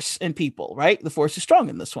Force in people, right? The Force is strong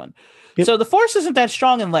in this one. Yep. So the Force isn't that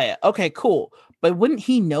strong in Leia. Okay, cool. But wouldn't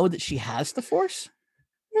he know that she has the Force?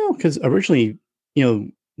 No, because originally,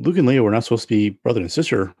 Luke and Leia were not supposed to be brother and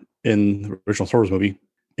sister in the original Star Wars movie.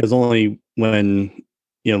 It was only when,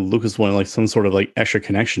 Lucas wanted like some sort of like extra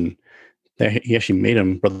connection that he actually made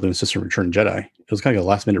him brother and sister in Return of the Jedi. It was kind of a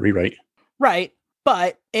last minute rewrite. Right.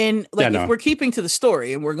 But if we're keeping to the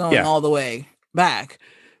story and we're going all the way back,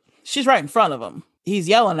 she's right in front of him. He's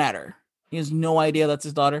yelling at her. He has no idea that's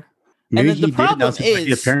his daughter. Maybe and the problem is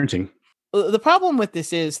parenting. The problem with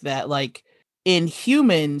this is that, like, in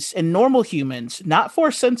humans and normal humans, not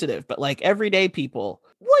Force sensitive, but like everyday people,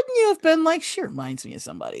 wouldn't you have been like, she reminds me of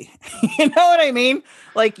somebody? You know what I mean?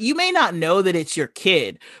 Like, you may not know that it's your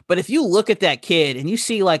kid, but if you look at that kid and you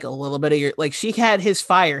see like a little bit of your, like, she had his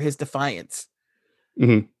fire, his defiance.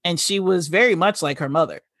 Mm-hmm. And she was very much like her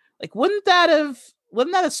mother. Like, wouldn't that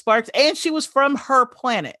have sparked? And she was from her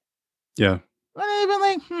planet. Yeah. Wouldn't it have been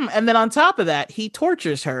like, And then on top of that, he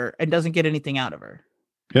tortures her and doesn't get anything out of her.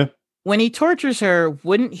 Yeah. When he tortures her,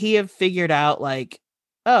 wouldn't he have figured out, like,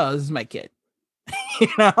 oh, this is my kid?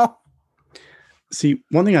 See,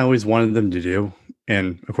 one thing I always wanted them to do,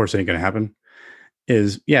 and of course it ain't going to happen,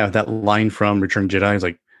 is, that line from Return of the Jedi is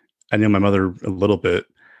like, I know my mother a little bit.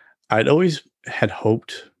 I'd always had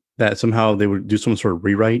hoped that somehow they would do some sort of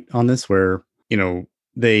rewrite on this where,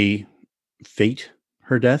 they fate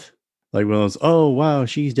her death. Like, when it was, oh, wow,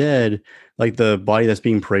 she's dead. Like the body that's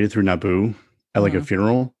being paraded through Naboo at like a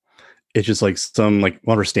funeral. It's just like some, like,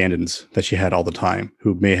 one of her stand-ins that she had all the time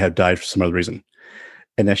who may have died for some other reason.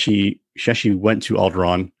 And that she actually went to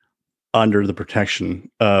Alderaan under the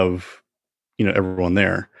protection of, everyone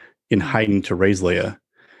there, in hiding to raise Leia,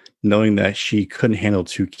 knowing that she couldn't handle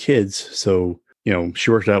 2 kids. So,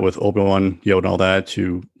 she worked out with Obi-Wan, Yoda, and all that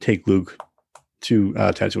to take Luke to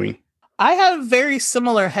Tatooine. I have very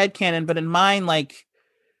similar headcanon, but in mine, like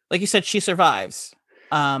you said, she survives.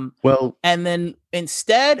 And then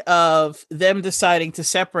instead of them deciding to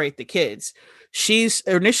separate the kids, she's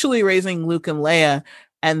initially raising Luke and Leia.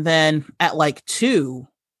 And then at like 2,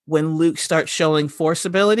 when Luke starts showing Force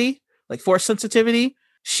ability, like Force sensitivity,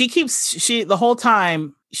 the whole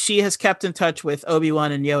time she has kept in touch with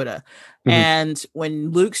Obi-Wan and Yoda. Mm-hmm. And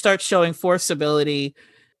when Luke starts showing Force ability,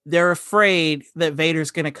 they're afraid that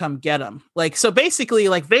Vader's going to come get him. Like, so basically,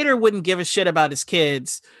 like, Vader wouldn't give a shit about his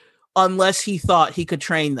kids unless he thought he could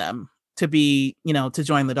train them to be, to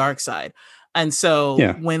join the dark side. And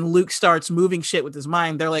so when Luke starts moving shit with his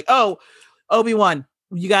mind, they're like, oh, Obi-Wan,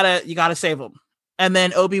 you gotta save him. And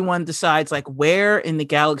then Obi-Wan decides, like, where in the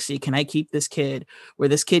galaxy can I keep this kid where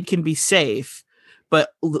this kid can be safe? But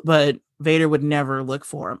Vader would never look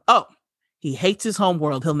for him. Oh, he hates his home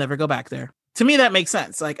world. He'll never go back there. To me, that makes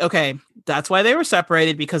sense. Like, okay, that's why they were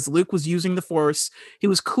separated, because Luke was using the Force. He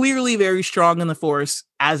was clearly very strong in the Force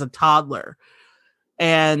as a toddler.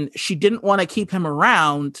 And she didn't want to keep him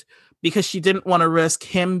around because she didn't want to risk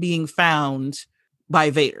him being found by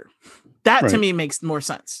Vader. That to me makes more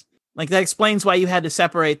sense. Like that explains why you had to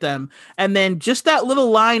separate them. And then just that little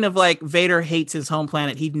line of like Vader hates his home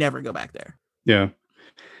planet. He'd never go back there. Yeah.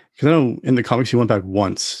 Because I know in the comics he went back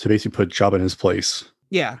once to basically put Jabba in his place.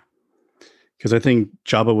 Yeah. Because I think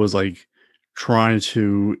Jabba was like trying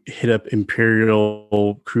to hit up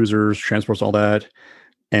Imperial cruisers, transports, all that.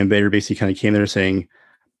 And Vader basically kind of came there saying,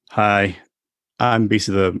 hi, I'm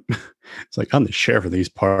basically it's like, I'm the sheriff of these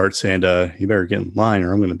parts, and you better get in line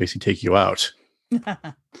or I'm going to basically take you out.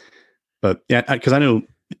 But yeah, because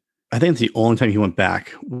I think the only time he went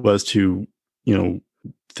back was to,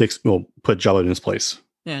 put Jabba in his place.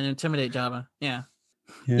 Yeah, and intimidate Jabba. Yeah.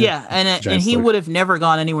 And he would have never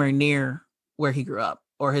gone anywhere near where he grew up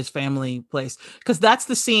or his family place, because that's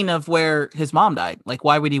the scene of where his mom died. Like,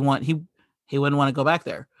 why would he wouldn't want to go back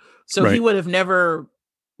there? So He would have never,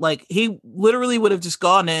 like, he literally would have just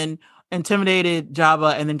gone in, intimidated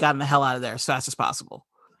Jabba, and then gotten the hell out of there as fast as possible.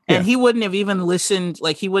 And he wouldn't have even listened,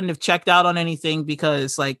 like he wouldn't have checked out on anything,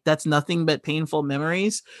 because like that's nothing but painful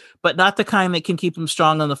memories, but not the kind that can keep him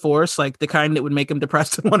strong on the Force, like the kind that would make him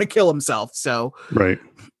depressed and want to kill himself. So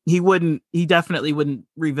he definitely wouldn't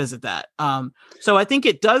revisit that. So I think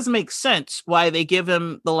it does make sense why they give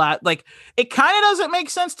him the like it kind of doesn't make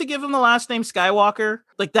sense to give him the last name Skywalker.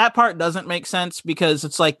 Like that part doesn't make sense, because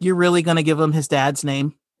it's like, you're really going to give him his dad's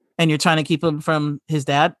name and you're trying to keep him from his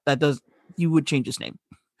dad. You would change his name.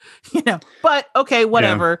 But okay,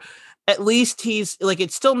 whatever. Yeah. At least he's like,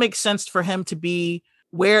 it still makes sense for him to be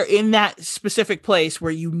where in that specific place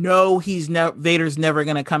where Vader's never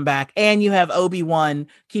going to come back, and you have Obi-Wan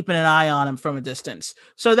keeping an eye on him from a distance.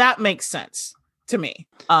 So that makes sense to me.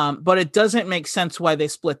 But it doesn't make sense why they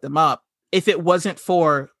split them up if it wasn't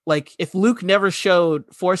for, like, if Luke never showed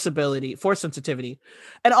Force sensitivity.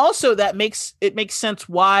 And also it makes sense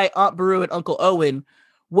why Aunt Beru and Uncle Owen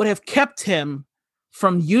would have kept him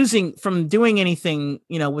from doing anything,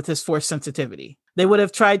 with his Force sensitivity. They would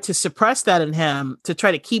have tried to suppress that in him to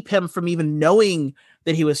try to keep him from even knowing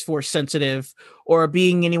that he was Force sensitive or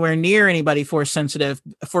being anywhere near anybody Force sensitive,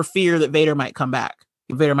 for fear that Vader might come back.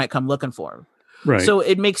 Vader might come looking for him. Right. So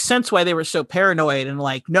it makes sense why they were so paranoid and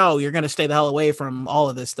like, no, you're going to stay the hell away from all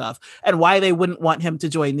of this stuff, and why they wouldn't want him to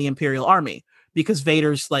join the Imperial Army, because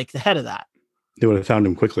Vader's like the head of that. They would have found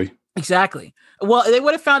him quickly. Exactly. Well, they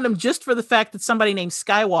would have found him just for the fact that somebody named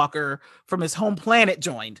Skywalker from his home planet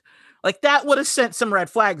joined. Like that would have sent some red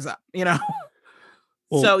flags up,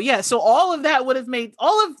 Well, so all of that would have made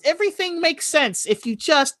everything make sense if you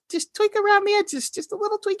just tweak around the edges, just a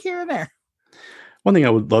little tweak here and there. One thing I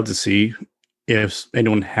would love to see, if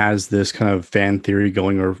anyone has this kind of fan theory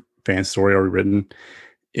going or fan story already written,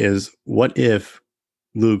 is what if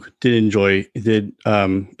Luke did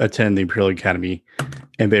attend the Imperial Academy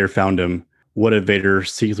and Vader found him? What if Vader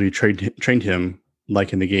secretly trained him,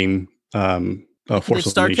 like in the game Force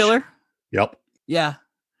Star Killer? Yep. Yeah.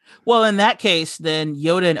 Well, in that case, then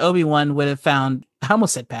Yoda and Obi-Wan would have found, I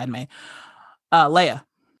almost said Padme, Leia.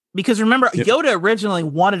 Because remember, Yoda originally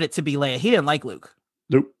wanted it to be Leia. He didn't like Luke.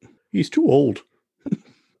 Nope. He's too old.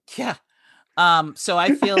 Yeah. So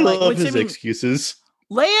I feel I love his excuses.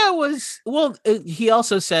 Leia was, he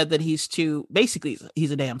also said that he's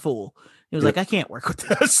a damn fool. He was like, I can't work with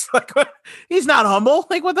this. Like, he's not humble.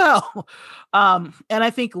 Like, what the hell? And I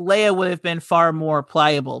think Leia would have been far more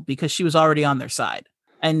pliable because she was already on their side.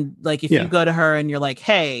 And like, if you go to her and you're like,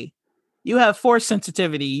 hey, you have Force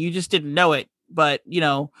sensitivity, you just didn't know it, but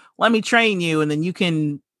let me train you, and then you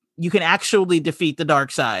can actually defeat the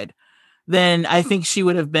dark side, then I think she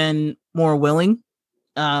would have been more willing.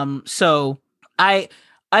 So I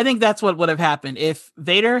think that's what would have happened. If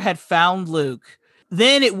Vader had found Luke,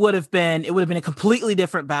 then it would have been a completely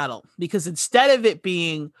different battle, because instead of it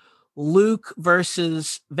being Luke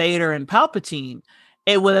versus Vader and Palpatine,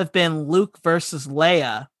 it would have been Luke versus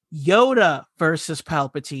Leia, Yoda versus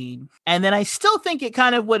Palpatine. And then I still think it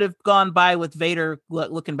kind of would have gone by with Vader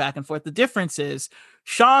looking back and forth. The difference is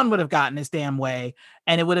Sean would have gotten his damn way,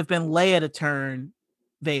 and it would have been Leia to turn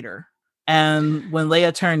Vader. And when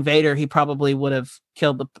Leia turned Vader, he probably would have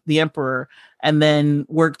killed the Emperor and then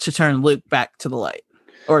worked to turn Luke back to the light,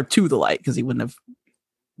 or to the light, because he would have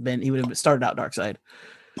started out dark side.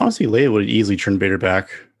 Honestly, Leia would have easily turned Vader back.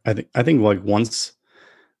 I think like once,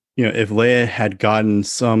 if Leia had gotten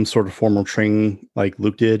some sort of formal training like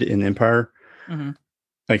Luke did in Empire,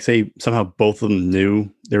 like say somehow both of them knew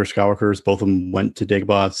they were Skywalkers, both of them went to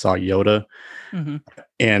Dagobah, saw Yoda,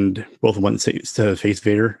 and both of them went to face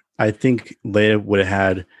Vader, I think Leia would have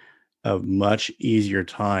had a much easier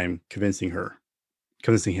time convincing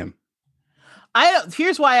him.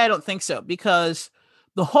 Here's why I don't think so, because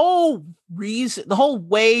the whole reason, the whole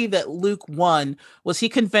way that Luke won was he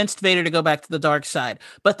convinced Vader to go back to the dark side.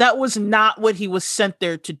 But that was not what he was sent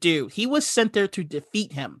there to do. He was sent there to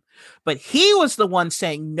defeat him. But he was the one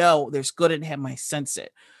saying, no, there's good in him. I sense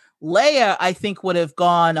it. Leia, I think, would have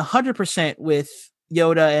gone 100% with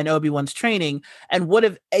Yoda and Obi-Wan's training and would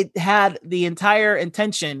have had the entire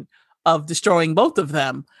intention of destroying both of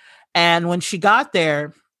them. And when she got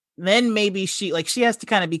there, then maybe she has to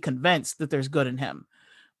kind of be convinced that there's good in him.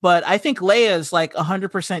 But I think Leia's like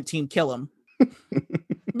 100% team kill him.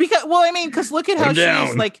 Because look at how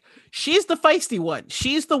she's like, she's the feisty one.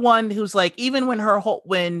 She's the one who's like, even when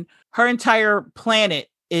her entire planet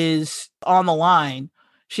is on the line,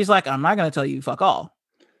 she's like, I'm not going to tell you fuck all.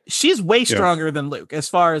 She's way stronger than Luke as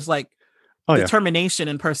far as like determination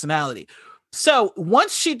and personality. So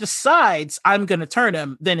once she decides I'm going to turn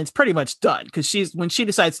him, then it's pretty much done. Because when she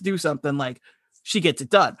decides to do something, like she gets it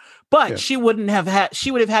done. But she would have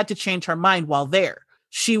had to change her mind while there.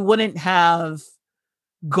 She wouldn't have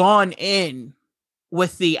gone in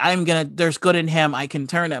with there's good in him, I can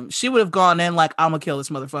turn him. She would have gone in like, I'm gonna kill this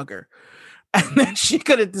motherfucker. And then she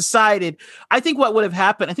could have decided, I think what would have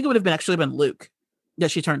happened, I think it would have been Luke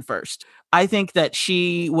that she turned first. I think that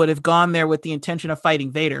she would have gone there with the intention of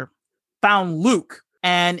fighting Vader, found Luke,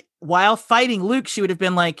 and while fighting Luke, she would have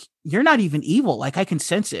been like, you're not even evil. Like, I can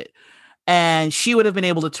sense it. And she would have been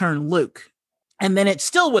able to turn Luke. And then it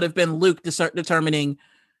still would have been Luke to start determining,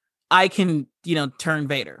 I can, turn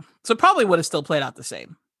Vader. So it probably would have still played out the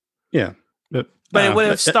same. Yeah. But it would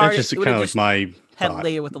have started. That's just kind of like my had thought.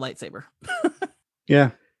 Leia with the lightsaber.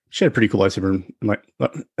 Yeah. She had a pretty cool lightsaber.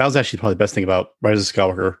 That was actually probably the best thing about Rise of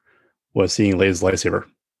Skywalker was seeing Leia's lightsaber.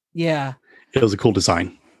 Yeah. It was a cool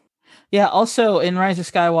design. Yeah. Also in Rise of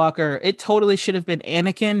Skywalker, it totally should have been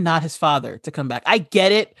Anakin, not his father, to come back. I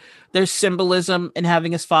get it. There's symbolism in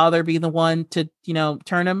having his father be the one to,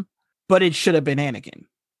 turn him, but it should have been Anakin.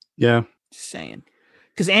 Yeah. Just saying.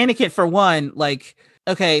 Because Anakin, for one, like,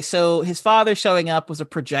 okay, so his father showing up was a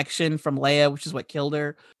projection from Leia, which is what killed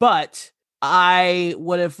her. But I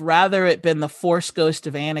would have rather it been the Force ghost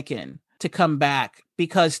of Anakin to come back,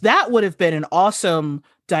 because that would have been an awesome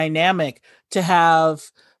dynamic to have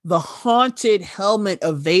the haunted helmet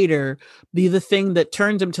of Vader be the thing that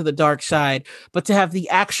turned him to the dark side, but to have the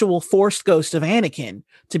actual Force ghost of Anakin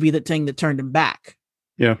to be the thing that turned him back.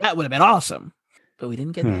 Yeah. That would have been awesome. But we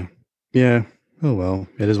didn't get that. Yeah. Oh, well,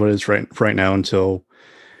 it is what it is right now until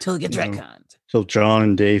it gets retconned. Until John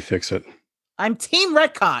and Dave fix it. I'm team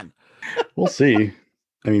retcon. We'll see.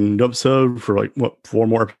 I mean, no episode for 4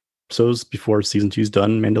 more episodes before season 2's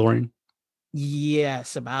done, Mandalorian?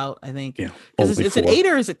 Yes, about, I think. Yeah. Is it 8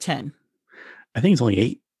 or is it 10? I think it's only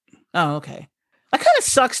 8. Oh, okay. That kind of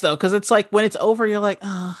sucks though, because it's like when it's over, you're like,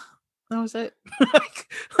 oh, that was it.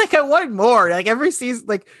 like I wanted more. Like every season,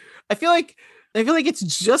 like I feel like it's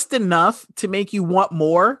just enough to make you want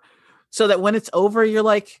more, so that when it's over, you're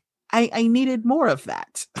like, I needed more of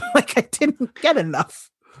that. Like I didn't get enough.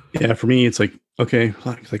 Yeah, for me, it's like, okay,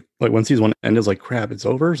 like when season 1 ended, it's like, crap, it's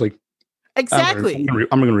over. It's like, exactly. I'm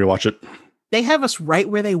gonna rewatch it. They have us right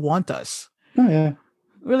where they want us. Oh yeah.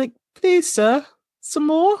 We're like, please, sir, some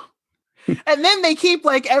more. And then they keep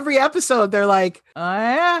like every episode, they're like, oh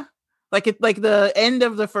yeah. Like the end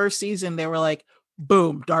of the first season, they were like,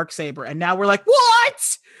 boom, Darksaber. And now we're like,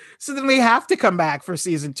 what? So then we have to come back for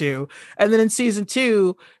season 2. And then in season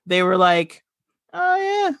 2, they were like, oh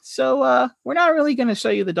yeah, so we're not really going to show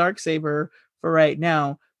you the Darksaber for right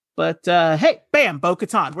now. But hey, bam,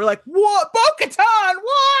 Bo-Katan. We're like, what? Bo-Katan,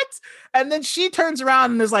 what? And then she turns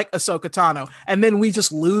around and is like, Ahsoka Tano. And then we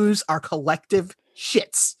just lose our collective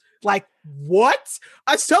shits. Like, what?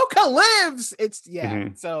 Ahsoka lives.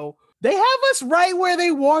 So they have us right where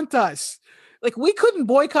they want us. Like, we couldn't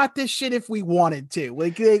boycott this shit if we wanted to.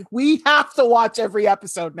 Like we have to watch every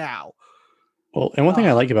episode now. Well, and one thing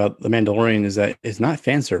I like about The Mandalorian is that it's not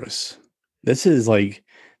fan service. This is like,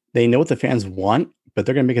 they know what the fans want, but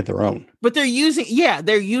they're going to make it their own. But they're using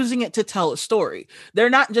it to tell a story. They're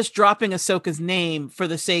not just dropping Ahsoka's name for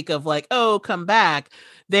the sake of like, oh, come back.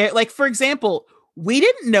 They're like, for example, we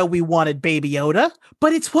didn't know we wanted Baby Yoda,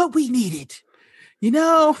 but it's what we needed.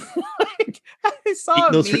 Like, I saw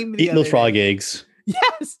a meme eating those frog eggs.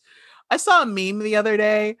 Yes. I saw a meme the other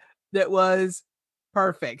day that was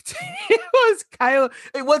perfect. It was Kylo.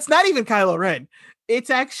 It's not even Kylo Ren.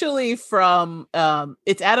 It's actually from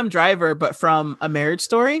it's Adam Driver, but from A Marriage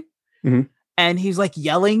Story. Mm-hmm. And he's like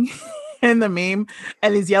yelling in the meme,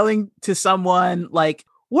 and he's yelling to someone like,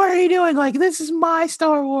 what are you doing? Like, this is my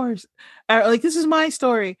Star Wars. Like, this is my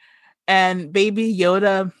story. And Baby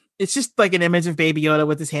Yoda, it's just like an image of Baby Yoda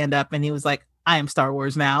with his hand up, and he was like, I am Star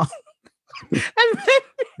Wars now.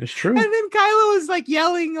 It's true. And then Kylo was like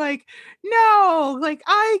yelling, like, no, like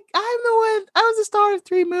I'm the one, I was the star of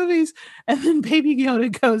 3 movies. And then Baby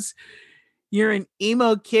Yoda goes, you're an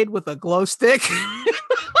emo kid with a glow stick.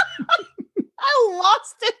 I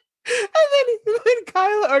lost it. And then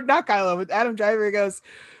Kylo, or not Kylo, but Adam Driver goes,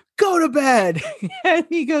 go to bed. And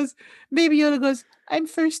he goes, Baby Yoda goes, I'm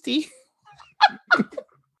thirsty.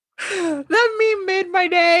 That meme made my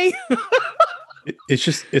day. It's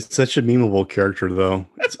such a memeable character, though.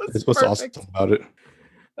 It's what's awesome about it.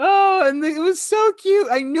 Oh, and it was so cute.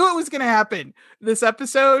 I knew it was going to happen this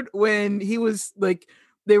episode when he was like,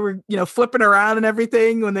 they were, flipping around and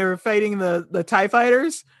everything when they were fighting the TIE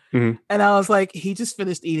fighters. Mm-hmm. And I was like, he just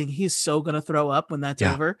finished eating. He's so going to throw up when that's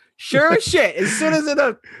over. Sure as shit. As soon as I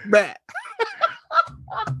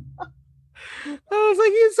was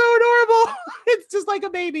like, he's so adorable. It's just like a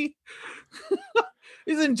baby.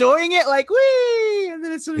 He's enjoying it, like, wee. And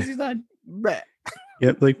then as soon as he's done,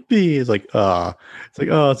 Yep, like B is like, it's like,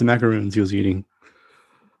 it's the macaroons he was eating.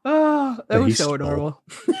 Oh, that was so adorable.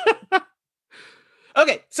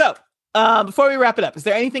 Okay, so before we wrap it up, is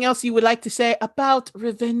there anything else you would like to say about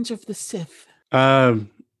Revenge of the Sith?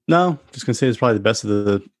 No, just gonna say it's probably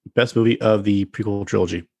the best movie of the prequel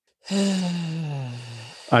trilogy.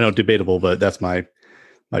 I know, debatable, but that's my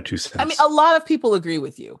 2 cents. I mean, a lot of people agree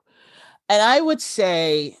with you. And I would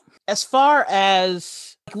say, as far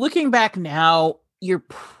as looking back now, you're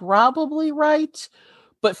probably right.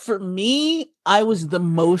 But for me, I was the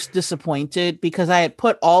most disappointed because I had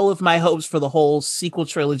put all of my hopes for the whole sequel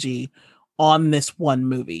trilogy on this one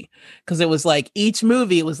movie. Because it was like, each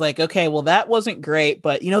movie was like, okay, well, that wasn't great,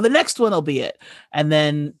 but the next one will be it. And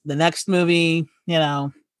then the next movie,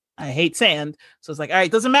 I hate sand. So it's like, all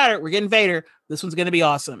right, doesn't matter. We're getting Vader. This one's going to be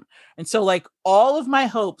awesome. And so like all of my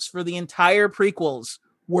hopes for the entire prequels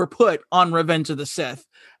were put on Revenge of the Sith.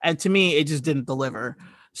 And to me, it just didn't deliver.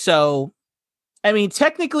 So, I mean,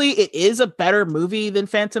 technically it is a better movie than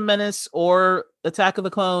Phantom Menace or Attack of the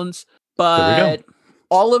Clones, but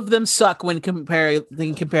all of them suck when compare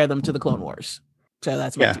them to the Clone Wars. So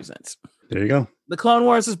that's my 2 cents. There you go. The Clone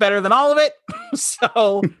Wars is better than all of it.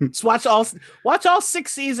 So just watch all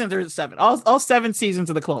 6 seasons or 7, all 7 seasons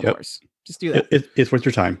of the Clone Wars. Just do that. It's worth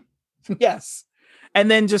your time. Yes. And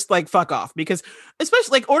then just like fuck off, because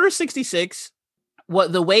especially like Order 66,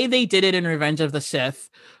 the way they did it in Revenge of the Sith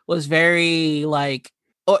was very like,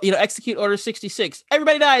 execute Order 66.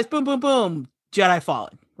 Everybody dies. Boom, boom, boom. Jedi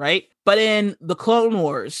fallen. Right. But in the Clone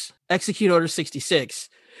Wars, execute Order 66.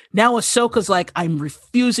 Now Ahsoka's like, I'm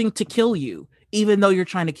refusing to kill you, even though you're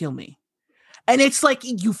trying to kill me. And it's like,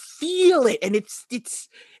 you feel it, and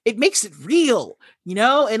it makes it real,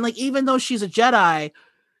 and like, even though she's a Jedi,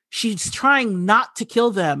 she's trying not to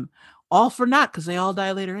kill them, all for naught, because they all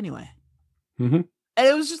die later anyway. Mm-hmm. And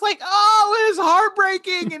it was just like, oh, it is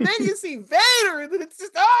heartbreaking. And then you see Vader, and then it's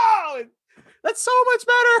just, that's so much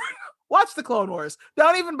better. Watch the Clone Wars.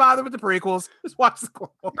 Don't even bother with the prequels. Just watch the Clone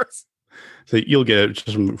Wars. So you'll get it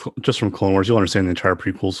just from Clone Wars. You'll understand the entire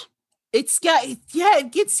prequels. It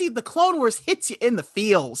gets you. The Clone Wars hits you in the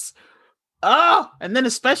feels. Oh, and then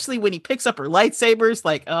especially when he picks up her lightsabers,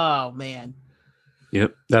 like, oh man.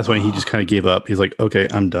 Yep, that's when he just kind of gave up. He's like, okay,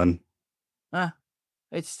 I'm done.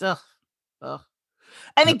 It's still,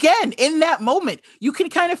 And again, in that moment, you can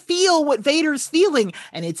kind of feel what Vader's feeling,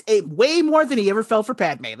 and it's way more than he ever felt for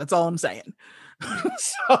Padme. That's all I'm saying.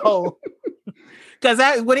 So.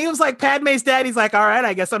 Because when he was like Padme's dad, he's like, all right,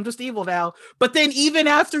 I guess I'm just evil now. But then even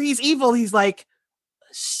after he's evil, he's like,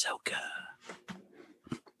 Ahsoka.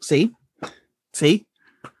 See?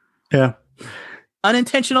 Yeah.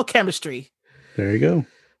 Unintentional chemistry. There you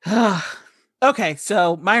go. Okay,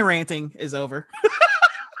 so my ranting is over.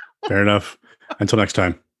 Fair enough. Until next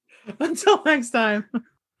time.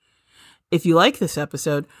 If you like this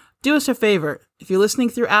episode, do us a favor. If you're listening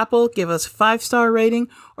through Apple, give us a 5-star rating,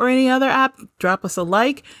 or any other app, drop us a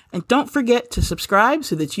like, and don't forget to subscribe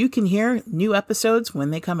so that you can hear new episodes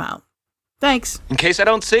when they come out. Thanks. In case I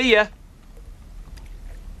don't see ya,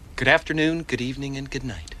 good afternoon, good evening, and good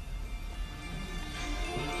night.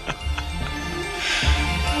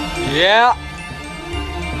 Yeah.